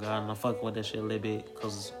right now on God. And I'm fucking with that shit a little bit.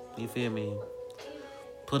 Cause, you feel me?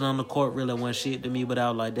 Put on the court really wasn't shit to me. But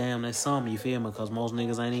I was like, damn, that's something. You feel me? Cause most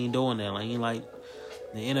niggas ain't even doing that. Like, ain't like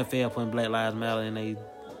the NFL putting Black Lives Matter in they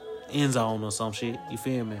end zone or some shit. You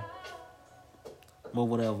feel me? But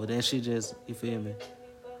whatever. That shit just, you feel me?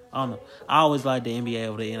 I don't know. I always like the NBA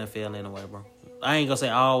over the NFL anyway, bro. I ain't gonna say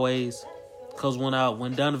always. Cause when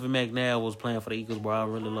Donovan McNabb was playing for the Eagles, bro, I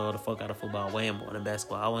really love the fuck out of football way more than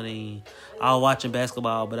basketball. I was watching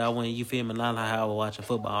basketball, but I wasn't, you feel me, not like how I was watching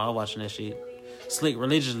football. I was watching that shit slick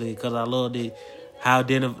religiously because I loved it, how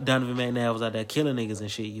Donovan McNabb was out there killing niggas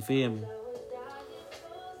and shit, you feel me?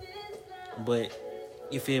 But,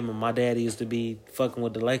 you feel me, my daddy used to be fucking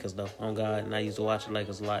with the Lakers, though, on God, and I used to watch the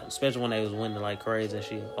Lakers a lot, especially when they was winning like crazy and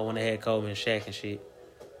shit, or when they had Kobe and Shaq and shit.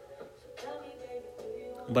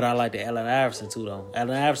 But I like the Allen Iverson, too, though.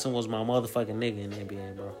 Allen Iverson was my motherfucking nigga in the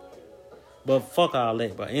NBA, bro. But fuck all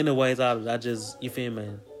that, bro. Anyways, I just, you feel me?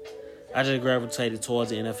 I just gravitated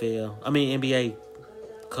towards the NBA,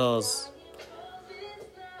 because,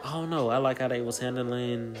 I don't know, I like how they was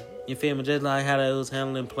handling, you feel me? Just like how they was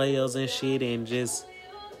handling players and shit, and just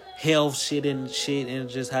health shit, and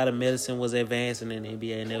just how the medicine was advancing in the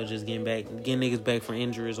NBA, and they was just getting niggas back from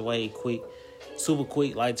injuries way quick. Super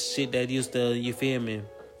quick, like shit that used to, you feel me,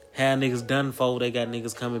 have niggas done for, they got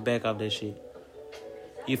niggas coming back off that shit.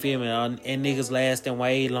 You feel me? And niggas lasting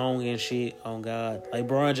way long and shit, on God. Like,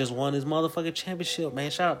 Bron just won his motherfucking championship,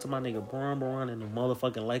 man. Shout out to my nigga Bron and the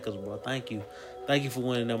motherfucking Lakers, bro. Thank you. Thank you for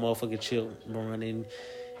winning that motherfucking chip, Bron.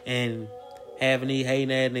 And having these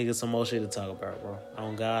hating ass niggas some more shit to talk about, bro.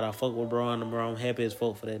 On God, I fuck with Bron, bro. I'm happy as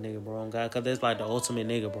fuck for that nigga, bro. On God, because that's like the ultimate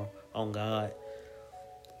nigga, bro. On God.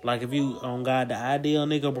 Like, if you, on God, the ideal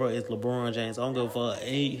nigga, bro, is LeBron James. I don't give a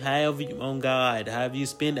fuck. However you, on God, however you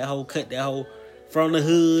spend that whole, cut that whole from the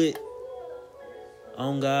hood.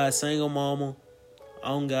 On God, single mama.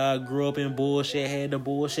 On God, grew up in bullshit, had the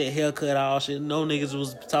bullshit haircut, all shit. No niggas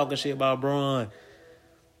was talking shit about Bron.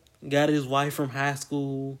 Got his wife from high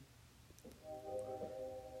school.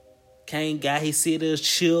 Got his city a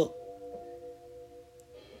chip.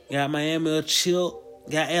 Got Miami a chip.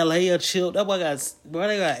 Got LA a chip. That boy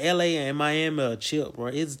they got LA and Miami a chip, bro.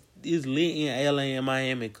 It's lit in LA and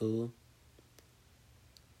Miami, cool.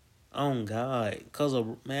 Oh God.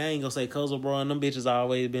 I ain't gonna say cause of Bron, them bitches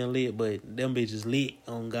always been lit, but them bitches lit,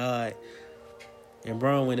 on God. And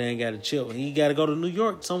Bron went there and got a chip. He gotta go to New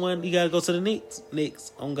York somewhere, he gotta go to the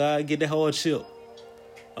Knicks. On God, get that whole chip.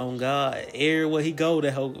 On God. Everywhere he go,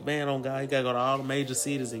 that whole man, on God, he gotta go to all the major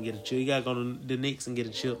cities and get a chip. He gotta go to the Knicks and get a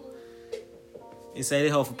chip. He say they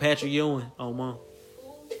hope for Patrick Ewing. Oh, mom.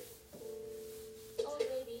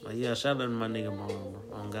 But yeah, shout out to my nigga, bro.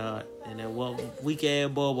 On God. And that weak-ass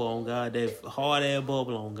bubble, on God. That hard-ass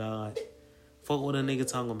bubble, on God. Fuck what a nigga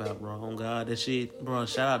talking about, bro. On God. That shit, bro,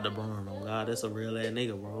 shout out to Bron. On God. That's a real-ass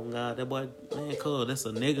nigga, bro. On God. That boy, man, cuz. That's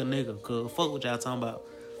a nigga, cuz. Fuck what y'all talking about.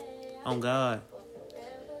 On God.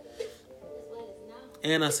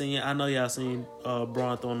 And I know y'all seen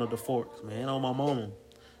Bron throwing up the forks, man. On my mama.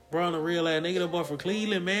 Bron a real ass nigga, that boy from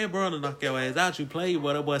Cleveland, man. Bron to knock your ass out. You play,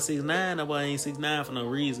 boy. That boy 6'9". That boy ain't 6'9" for no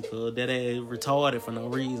reason, cuz. That ass retarded for no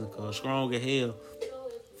reason, cuz. Strong as hell.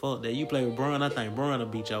 Fuck that. You play with Bron, I think Bron will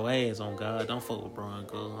beat your ass, on God. Don't fuck with Bron,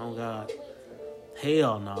 cuz. On God.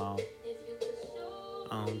 Hell no.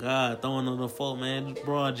 On God. Throwing on the fuck, man.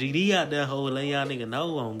 Bron GD out there, hoe. Let y'all nigga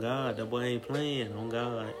know, on God. That boy ain't playing, on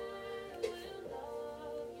God.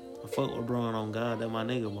 I fuck with Bron, on God. That my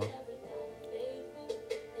nigga, bro.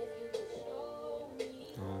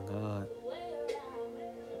 God.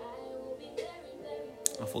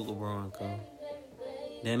 I fuck with Bron, cuz.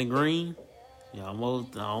 Danny Green? Yeah, I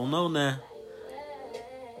don't know now.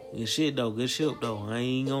 Good shit, though. Good ship, though. I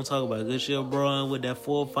ain't gonna talk about it. Good ship, Bron, with that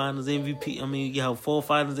 4 finals MVP. 4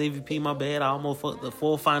 finals MVP, my bad. I almost fucked the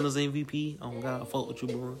 4 finals MVP. Oh, God, I fuck with you,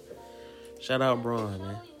 Bron. Shout out, Bron,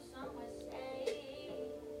 man.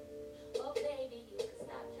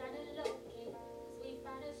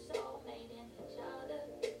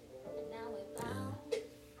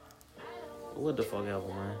 What the fuck ever,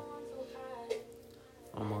 man.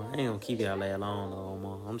 I ain't gonna keep y'all that long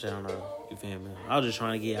though, I'm trying to, you feel me? I was just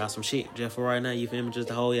trying to get y'all some shit just for right now, you feel me? Just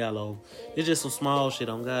to hold y'all over. It's just some small shit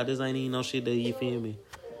on God. This ain't even no shit that, you feel me?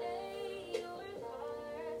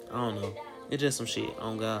 I don't know. It's just some shit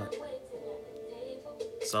on God.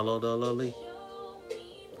 Solo Dolo Lee.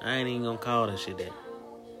 I ain't even gonna call that shit that.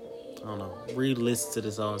 I don't know. Re-listen to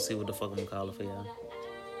this song and see what the fuck I'm gonna call it for y'all.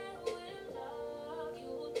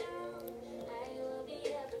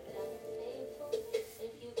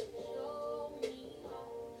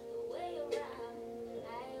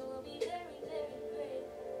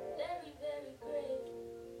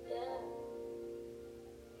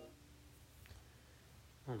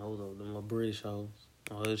 I don't know, them little British hoes.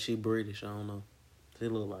 Oh, she British, I don't know. She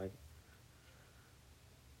look like.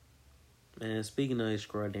 Man, speaking of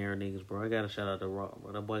extraordinary niggas, bro, I gotta shout out to Rock,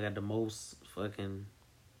 bro. That boy got the most fucking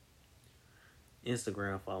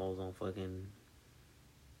Instagram followers on fucking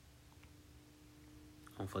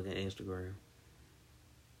Instagram.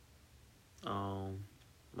 I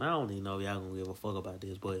don't even know if y'all gonna give a fuck about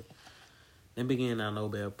this, but they beginning our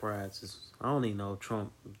Nobel Prizes. I don't even know if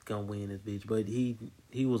Trump gonna win this bitch, but he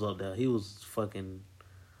was up there. He was fucking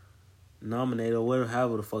nominated or whatever,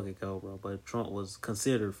 however the fuck it go, bro. But Trump was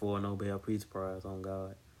considered for a Nobel Peace Prize, on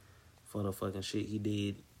God, for the fucking shit he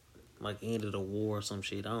did, like ended a war or some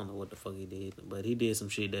shit. I don't know what the fuck he did, but he did some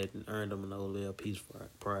shit that earned him a Nobel Peace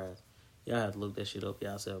Prize. Y'all have to look that shit up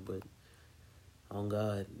yourself, but on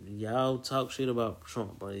God, y'all talk shit about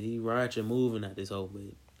Trump, but he ratchet moving at this whole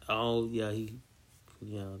bit. Oh yeah,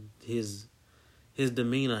 his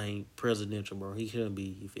demeanor ain't presidential, bro. He shouldn't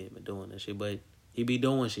be, you feel me, doing that shit, but he be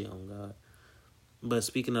doing shit, on God. But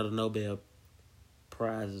speaking of the Nobel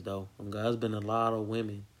Prizes, though, on God, there's been a lot of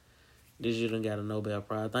women this year done got a Nobel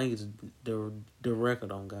Prize. I think it's the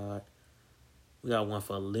record, on God. We got one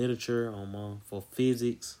for literature, for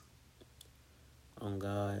physics, on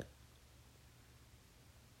God.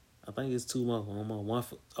 I think it's two more,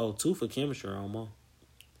 two for chemistry,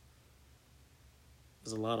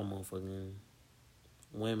 There's a lot of motherfucking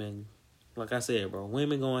women. Like I said, bro,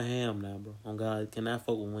 women going ham now, bro. On God, cannot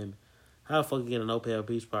fuck with women. How the fuck you get a Nobel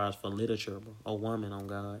Peace Prize for literature, bro? A woman, on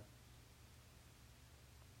God.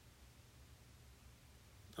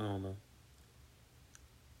 I don't know.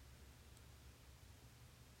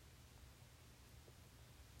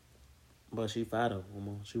 But she fat up,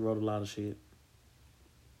 She wrote a lot of shit.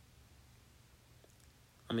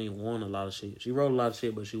 Won a lot of shit. She wrote a lot of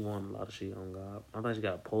shit, but she won a lot of shit, on God. I think she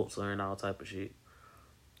got Pulitzer and all type of shit.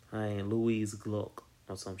 Louise Gluck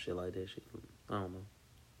or some shit like that shit. I don't know.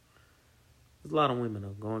 There's a lot of women, though,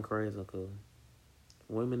 going crazy, cause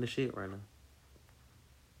women the shit right now.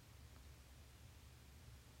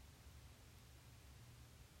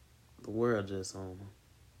 The world just,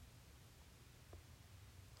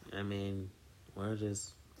 we're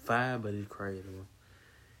just fine, but it's crazy, bro.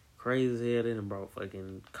 Crazy as hell. They done brought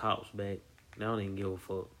fucking cops back. They don't even give a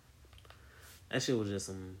fuck. That shit was just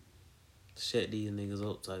some shut these niggas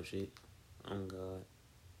up type shit. Oh God.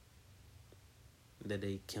 That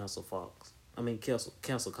they cancel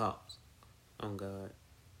cancel cops. Oh God.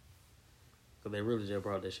 Cause they really just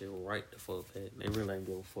brought that shit right the fuck back. They really ain't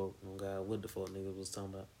give a fuck. Oh God, what the fuck niggas was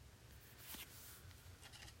talking about.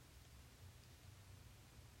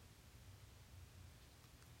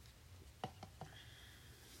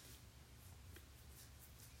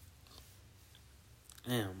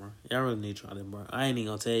 Damn, bro. Y'all really need to try that, bro. I ain't even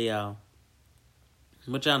gonna tell y'all.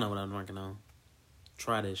 But y'all know what I'm working on.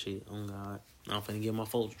 Try that shit. Oh God. I'm finna get my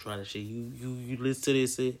folks to try that shit. You listen to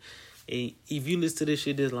this shit. If you listen to this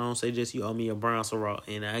shit this long, say just you owe me a brown Ciroc.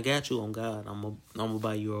 And I got you, on God. I'm gonna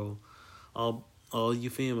buy you all you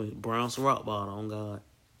feel me, brown Ciroc bottle, on God.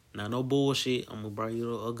 Now no bullshit. I'm gonna buy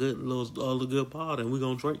you a good bottle and we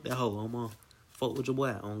gonna drink that hoe. I'm gonna fuck with your boy,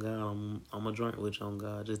 on God. I'm gonna drink with you, on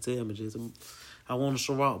God. Just tell me, I want a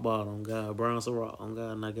Ciroc bottle, on God. Brown Ciroc, on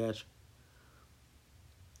God, and I got you.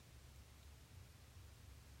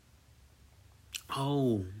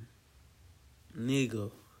 Oh,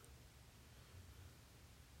 nigga,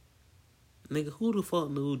 who the fuck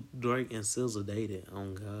knew Drake and SZA dated?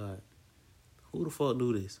 On God, who the fuck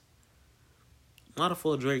knew this? Why the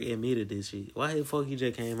fuck Drake admitted this shit? Why the fuck he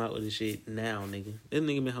just came out with this shit now, nigga? This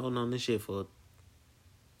nigga been holding on this shit for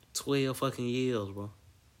 12 fucking years, bro.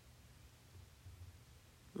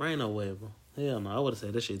 There ain't no way, bro. Hell no, I would have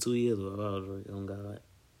said that shit 2 years ago if I was Drake. On God,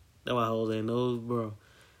 that's why hoes ain't no, bro.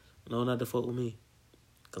 No, not to fuck with me.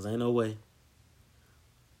 Cause ain't no way.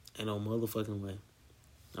 Ain't no motherfucking way.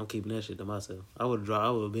 I'm keeping that shit to myself. I would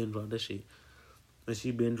have been dropped that shit. When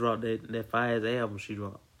she been dropped that fire album she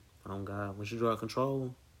dropped. Oh God. When she dropped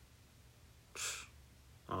Control.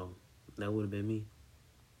 That would have been me.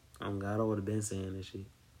 God, I would have been saying this shit.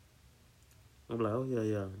 I'm like, oh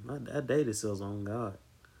yeah. I dated Sills on God.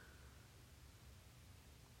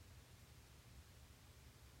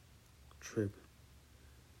 Tripping.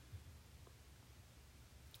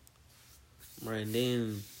 Right, and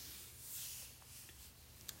then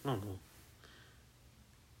I don't know.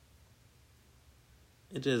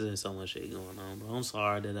 It just ain't so much shit going on, bro. I'm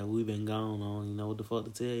sorry that we been gone on. You know what the fuck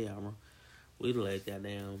to tell y'all, bro. We let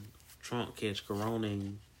goddamn Trump catch corona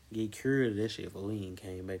and get cured of that shit, but we ain't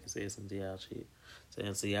came back and said some to y'all shit.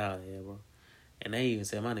 Saying to y'all, yeah, bro. And they even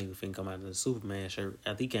said my nigga finna come out in the Superman shirt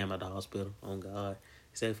after he came out the hospital. On God.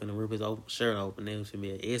 He said he finna rip his shirt open. There was finna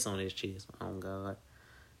be an S on his chest. On God.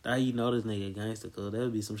 How you know this nigga gangster, cuz? That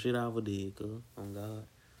would be some shit I would did, cuz. On God.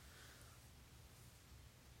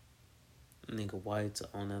 Nigga white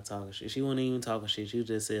on that talking shit. She wasn't even talking shit. She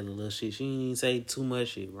just said a little shit. She didn't even say too much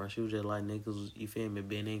shit, bro. She was just like niggas, you feel me,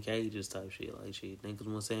 been in cages type shit. Like shit.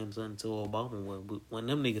 Niggas was saying something to Obama when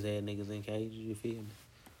them niggas had niggas in cages, you feel me?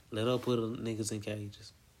 Let her put niggas in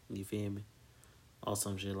cages. You feel me? Or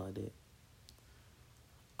some shit like that.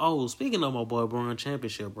 Oh, speaking of my boy Bron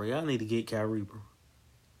Championship, bro, y'all need to get Kyrie, bro.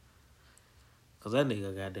 Cause that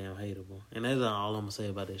nigga goddamn hater, bro. And that's all I'm gonna say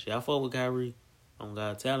about that shit. I fuck with Kyrie. On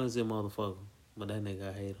God, talented motherfucker. But that nigga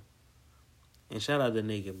I hate him. And shout out to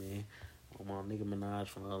nigga, man. My nigga Minaj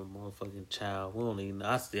from a motherfucking child. We don't even,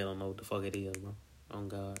 I still don't know what the fuck it is, bro. On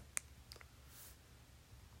God.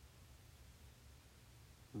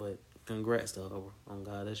 But congrats to her, bro. On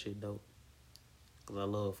God, that shit dope. Cause I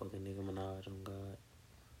love fucking nigga Minaj, on God.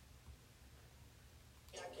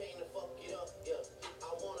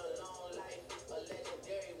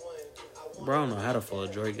 Bro, I don't know how the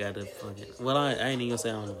fuck Drake got the fucking... Well, I ain't even gonna say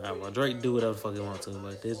I don't know how, bro. Drake do whatever the fuck he want to,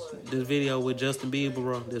 but this video with Justin Bieber,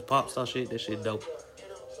 bro, this pop star shit, that shit dope.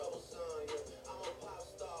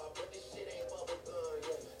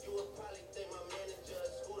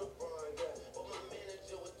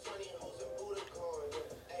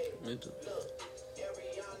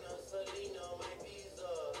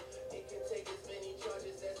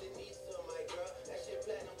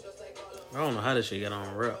 I don't know how this shit got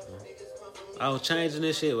on rap, man. I was changing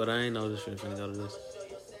this shit, but I ain't know this shit finna go to this.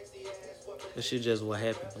 This shit just what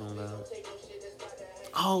happened. Oh, God.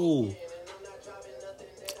 Oh!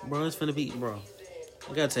 Bro, it's finna be, bro.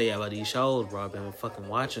 I gotta tell you about these shows, bro. I've been fucking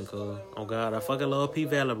watching, cuz. Oh, God. I fucking love P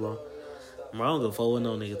Valley, bro. Bro, I don't give a fuck what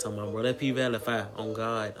no nigga talking about, bro. That P Valley 5. On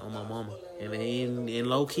God. On my mama. And in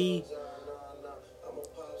low-key.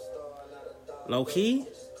 Low-key?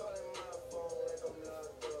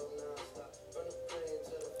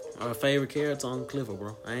 Our favorite character on Clifford,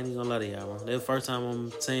 bro. I ain't even gonna lie to y'all, bro. That's the first time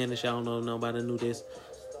I'm saying this. Y'all don't know nobody knew this.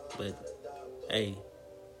 But, hey,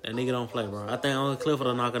 that nigga don't play, bro. I think Uncle Clifford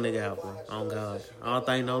will knock a nigga out, bro. Oh, God. I don't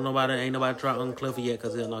think ain't nobody tried Uncle Clifford yet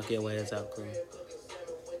because he'll knock your ass out, bro.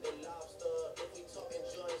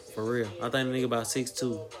 For real. I think the nigga about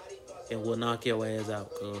 6'2" and will knock your ass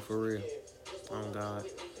out, cuz. For real. Oh, God.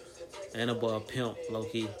 And a boy pimp,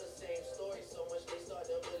 low-key.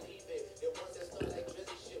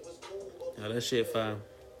 Yeah, that shit fine.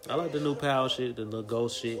 I like the new Power shit, the little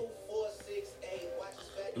Ghost shit.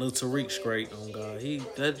 Little Tariq straight, on God.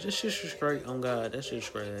 This shit straight, on God. That shit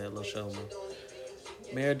straight, that little show, man.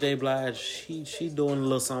 Mary J. Blige, she doing a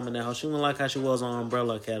little something now. She wasn't like how she was on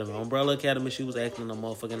Umbrella Academy. Umbrella Academy, she was acting the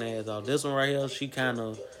motherfucking ass off. This one right here, she kind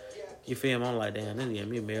of, you feel me? I'm like, damn, this give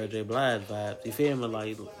me a Mary J. Blige vibe. You feel me?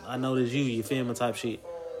 Like, I know this you feel me? Type shit.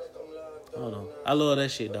 I don't know. I love that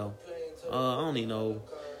shit, though. I don't even know.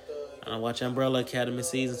 I watch Umbrella Academy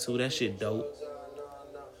Season 2. That shit dope.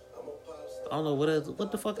 I don't know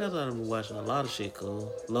what the fuck else I've been watching. A lot of shit,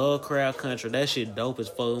 cool. Love Crowd Country. That shit dope as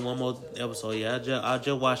fuck. One more episode. Yeah, I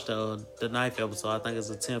just watched the 9th episode. I think it's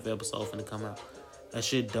the 10th episode finna come out. That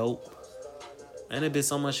shit dope. And there been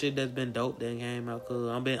so much shit that's been dope that came out, cool.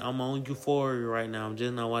 I'm on Euphoria right now. I'm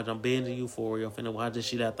just not watching. I'm binging Euphoria. I'm finna watch this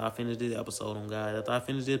shit after I finish this episode on God. After I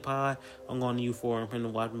finish this pod, I'm going to Euphoria. I'm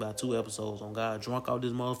finna watch about 2 episodes on God. Drunk off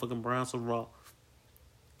this motherfucking Bronson Raw.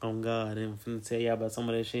 On God. And I'm finna tell y'all about some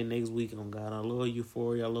of that shit next week. On God. I love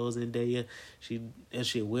Euphoria. I love Zendaya. That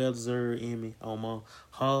shit well deserved Emmy on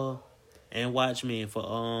her and Watchmen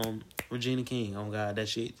for Regina King. On God. That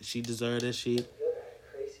shit. She deserved that shit.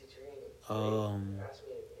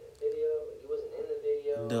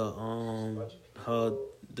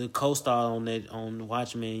 The co-star on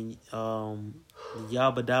Watchmen, Yabba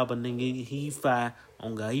Dabba nigga, he fire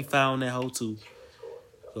on God. He fire on that hoe too.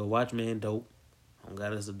 So Watchmen dope. On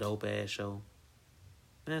God, it's a dope ass show.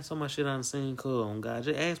 Man, so much shit I done seen, cool, on God.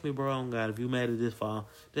 Just ask me, bro, on God, if you mad at this far.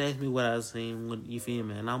 Just ask me what I seen, when you feel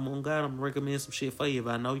me? And I'm on God, I'm gonna recommend some shit for you. If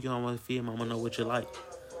I know you don't want to feel me, I'm gonna know what you like.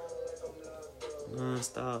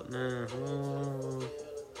 Stop, nah.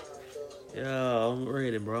 Yeah, I'm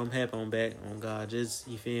ready, bro. I'm happy I'm back, on God. Just,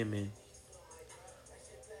 you feel me?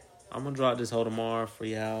 I'm gonna drop this whole tomorrow for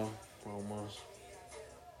y'all, almost.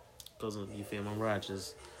 Cause, you feel me? I'm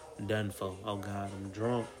righteous. Done for. Oh, God, I'm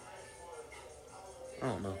drunk. I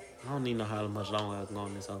don't know. I don't even know how much longer I can go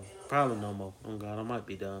on this hoe. Probably no more. Oh God, I might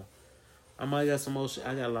be done. I might got some more shit.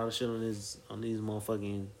 I got a lot of shit on these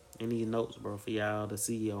motherfucking in these notes, bro, for y'all to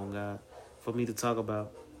see, on God, for me to talk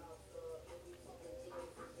about.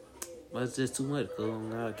 But it's just too much, cuz, on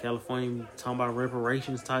God. California talking about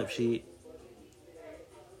reparations type shit.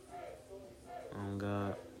 Oh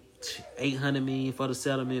God. $800 million for the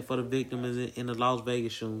settlement for the victims in the Las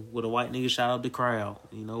Vegas shooting with a white nigga shot up the crowd.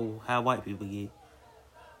 You know how white people get.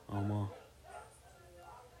 Oh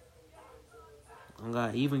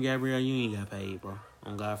God, even Gabrielle Union got paid, bro.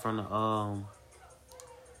 On God, from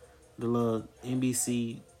the little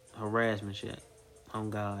NBC harassment shit. On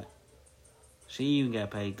God, she even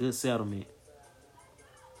got paid. Good settlement.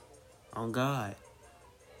 On God,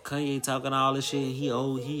 Kanye talking all this shit. He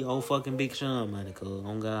owe fucking Big Sean money, cuz.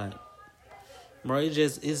 On God, bro, it's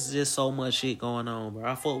just so much shit going on, bro.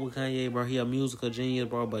 I fuck with Kanye, bro. He a musical genius,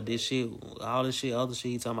 bro. But this shit, all this shit, other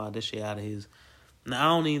shit, he talking about this shit out of his. Now, I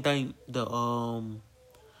don't even think the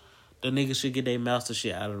niggas should get their master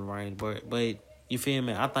shit out of the ring, but you feel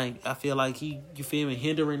me? I feel like you feel me,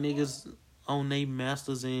 hindering niggas on their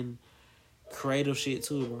masters and creative shit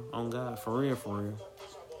too, bro. On God, for real.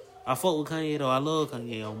 I fuck with Kanye though. I love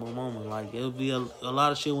Kanye on my mama. Like, it would be a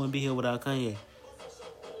lot of shit wouldn't be here without Kanye.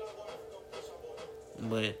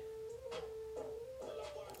 But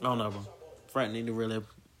I don't know, bro. Frat need to really.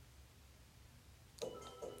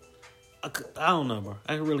 I don't know, bro.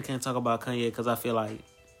 I really can't talk about Kanye because I feel like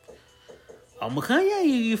I'm a Kanye.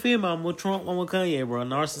 You feel me? I'm a Trump. I'm a Kanye, bro.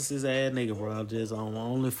 Narcissist ass nigga, bro. I just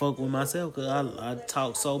only fuck with myself because I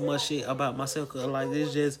talk so much shit about myself. Cause like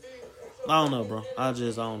it's just, I don't know, bro. I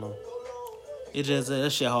don't know. It just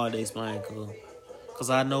that shit hard to explain,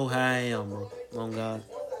 cause I know how I am, bro. Oh God.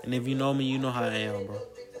 And if you know me, you know how I am, bro.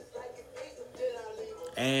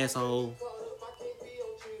 Asshole.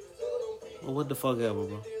 But what the fuck ever,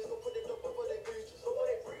 bro.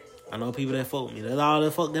 I know people that fuck with me. That's all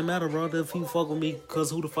that fuck that matter, bro. If you fuck with me, cause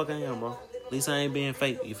who the fuck I am, bro. At least I ain't being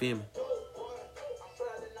fake, you feel me?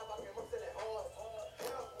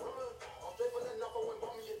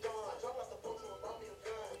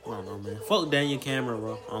 I don't know, man. Fuck Daniel Cameron,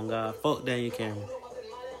 bro. On God. Fuck Daniel Cameron.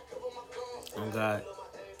 On God.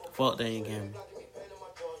 Fuck Daniel Cameron.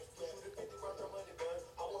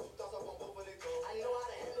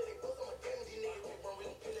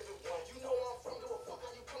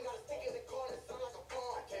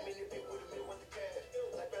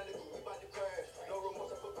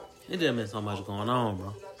 It just been so much going on,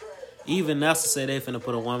 bro. Even NASA said they finna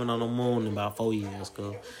put a woman on the moon in about 4 years,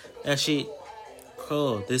 cuz. That shit,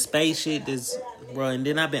 cuz. This space shit, bro. And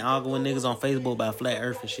then I've been arguing with niggas on Facebook about flat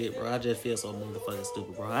earth and shit, bro. I just feel so motherfucking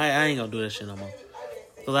stupid, bro. I ain't gonna do that shit no more.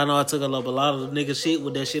 Cause I know I took a lot of the nigga shit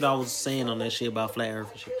with that shit I was saying on that shit about flat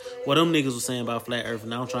earth and shit. What them niggas was saying about flat earth,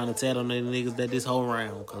 and I'm trying to tell them niggas that this whole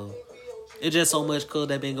round, cuz. It's just so much, cuz,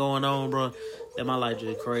 that been going on, bro, that my life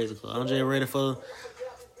just crazy, cuz. I'm just ready for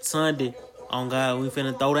Sunday. On God, we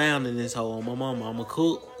finna throw down in this hole on my mama. I'ma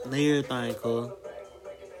cook and everything, cuz.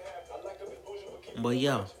 But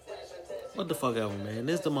yeah, what the fuck ever, man.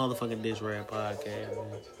 This the motherfucking Dish Rap Podcast,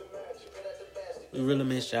 man. We really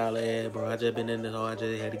missed y'all ass, bro. I just been in this hole. I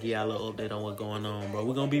just had to give y'all a little update on what's going on, bro.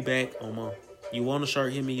 We gonna be back on my. You want a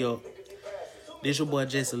shirt, hit me up. This your boy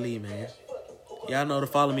Jesse Lee, man. Y'all know to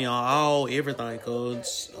follow me on everything,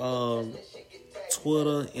 cuz.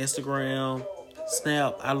 Twitter, Instagram,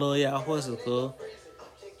 Snap. I love y'all horses, cuz.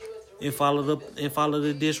 And follow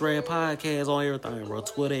the Dish Rap Podcast on everything, bro.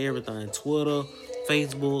 Twitter, everything. Twitter,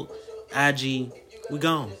 Facebook, IG. We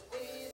gone.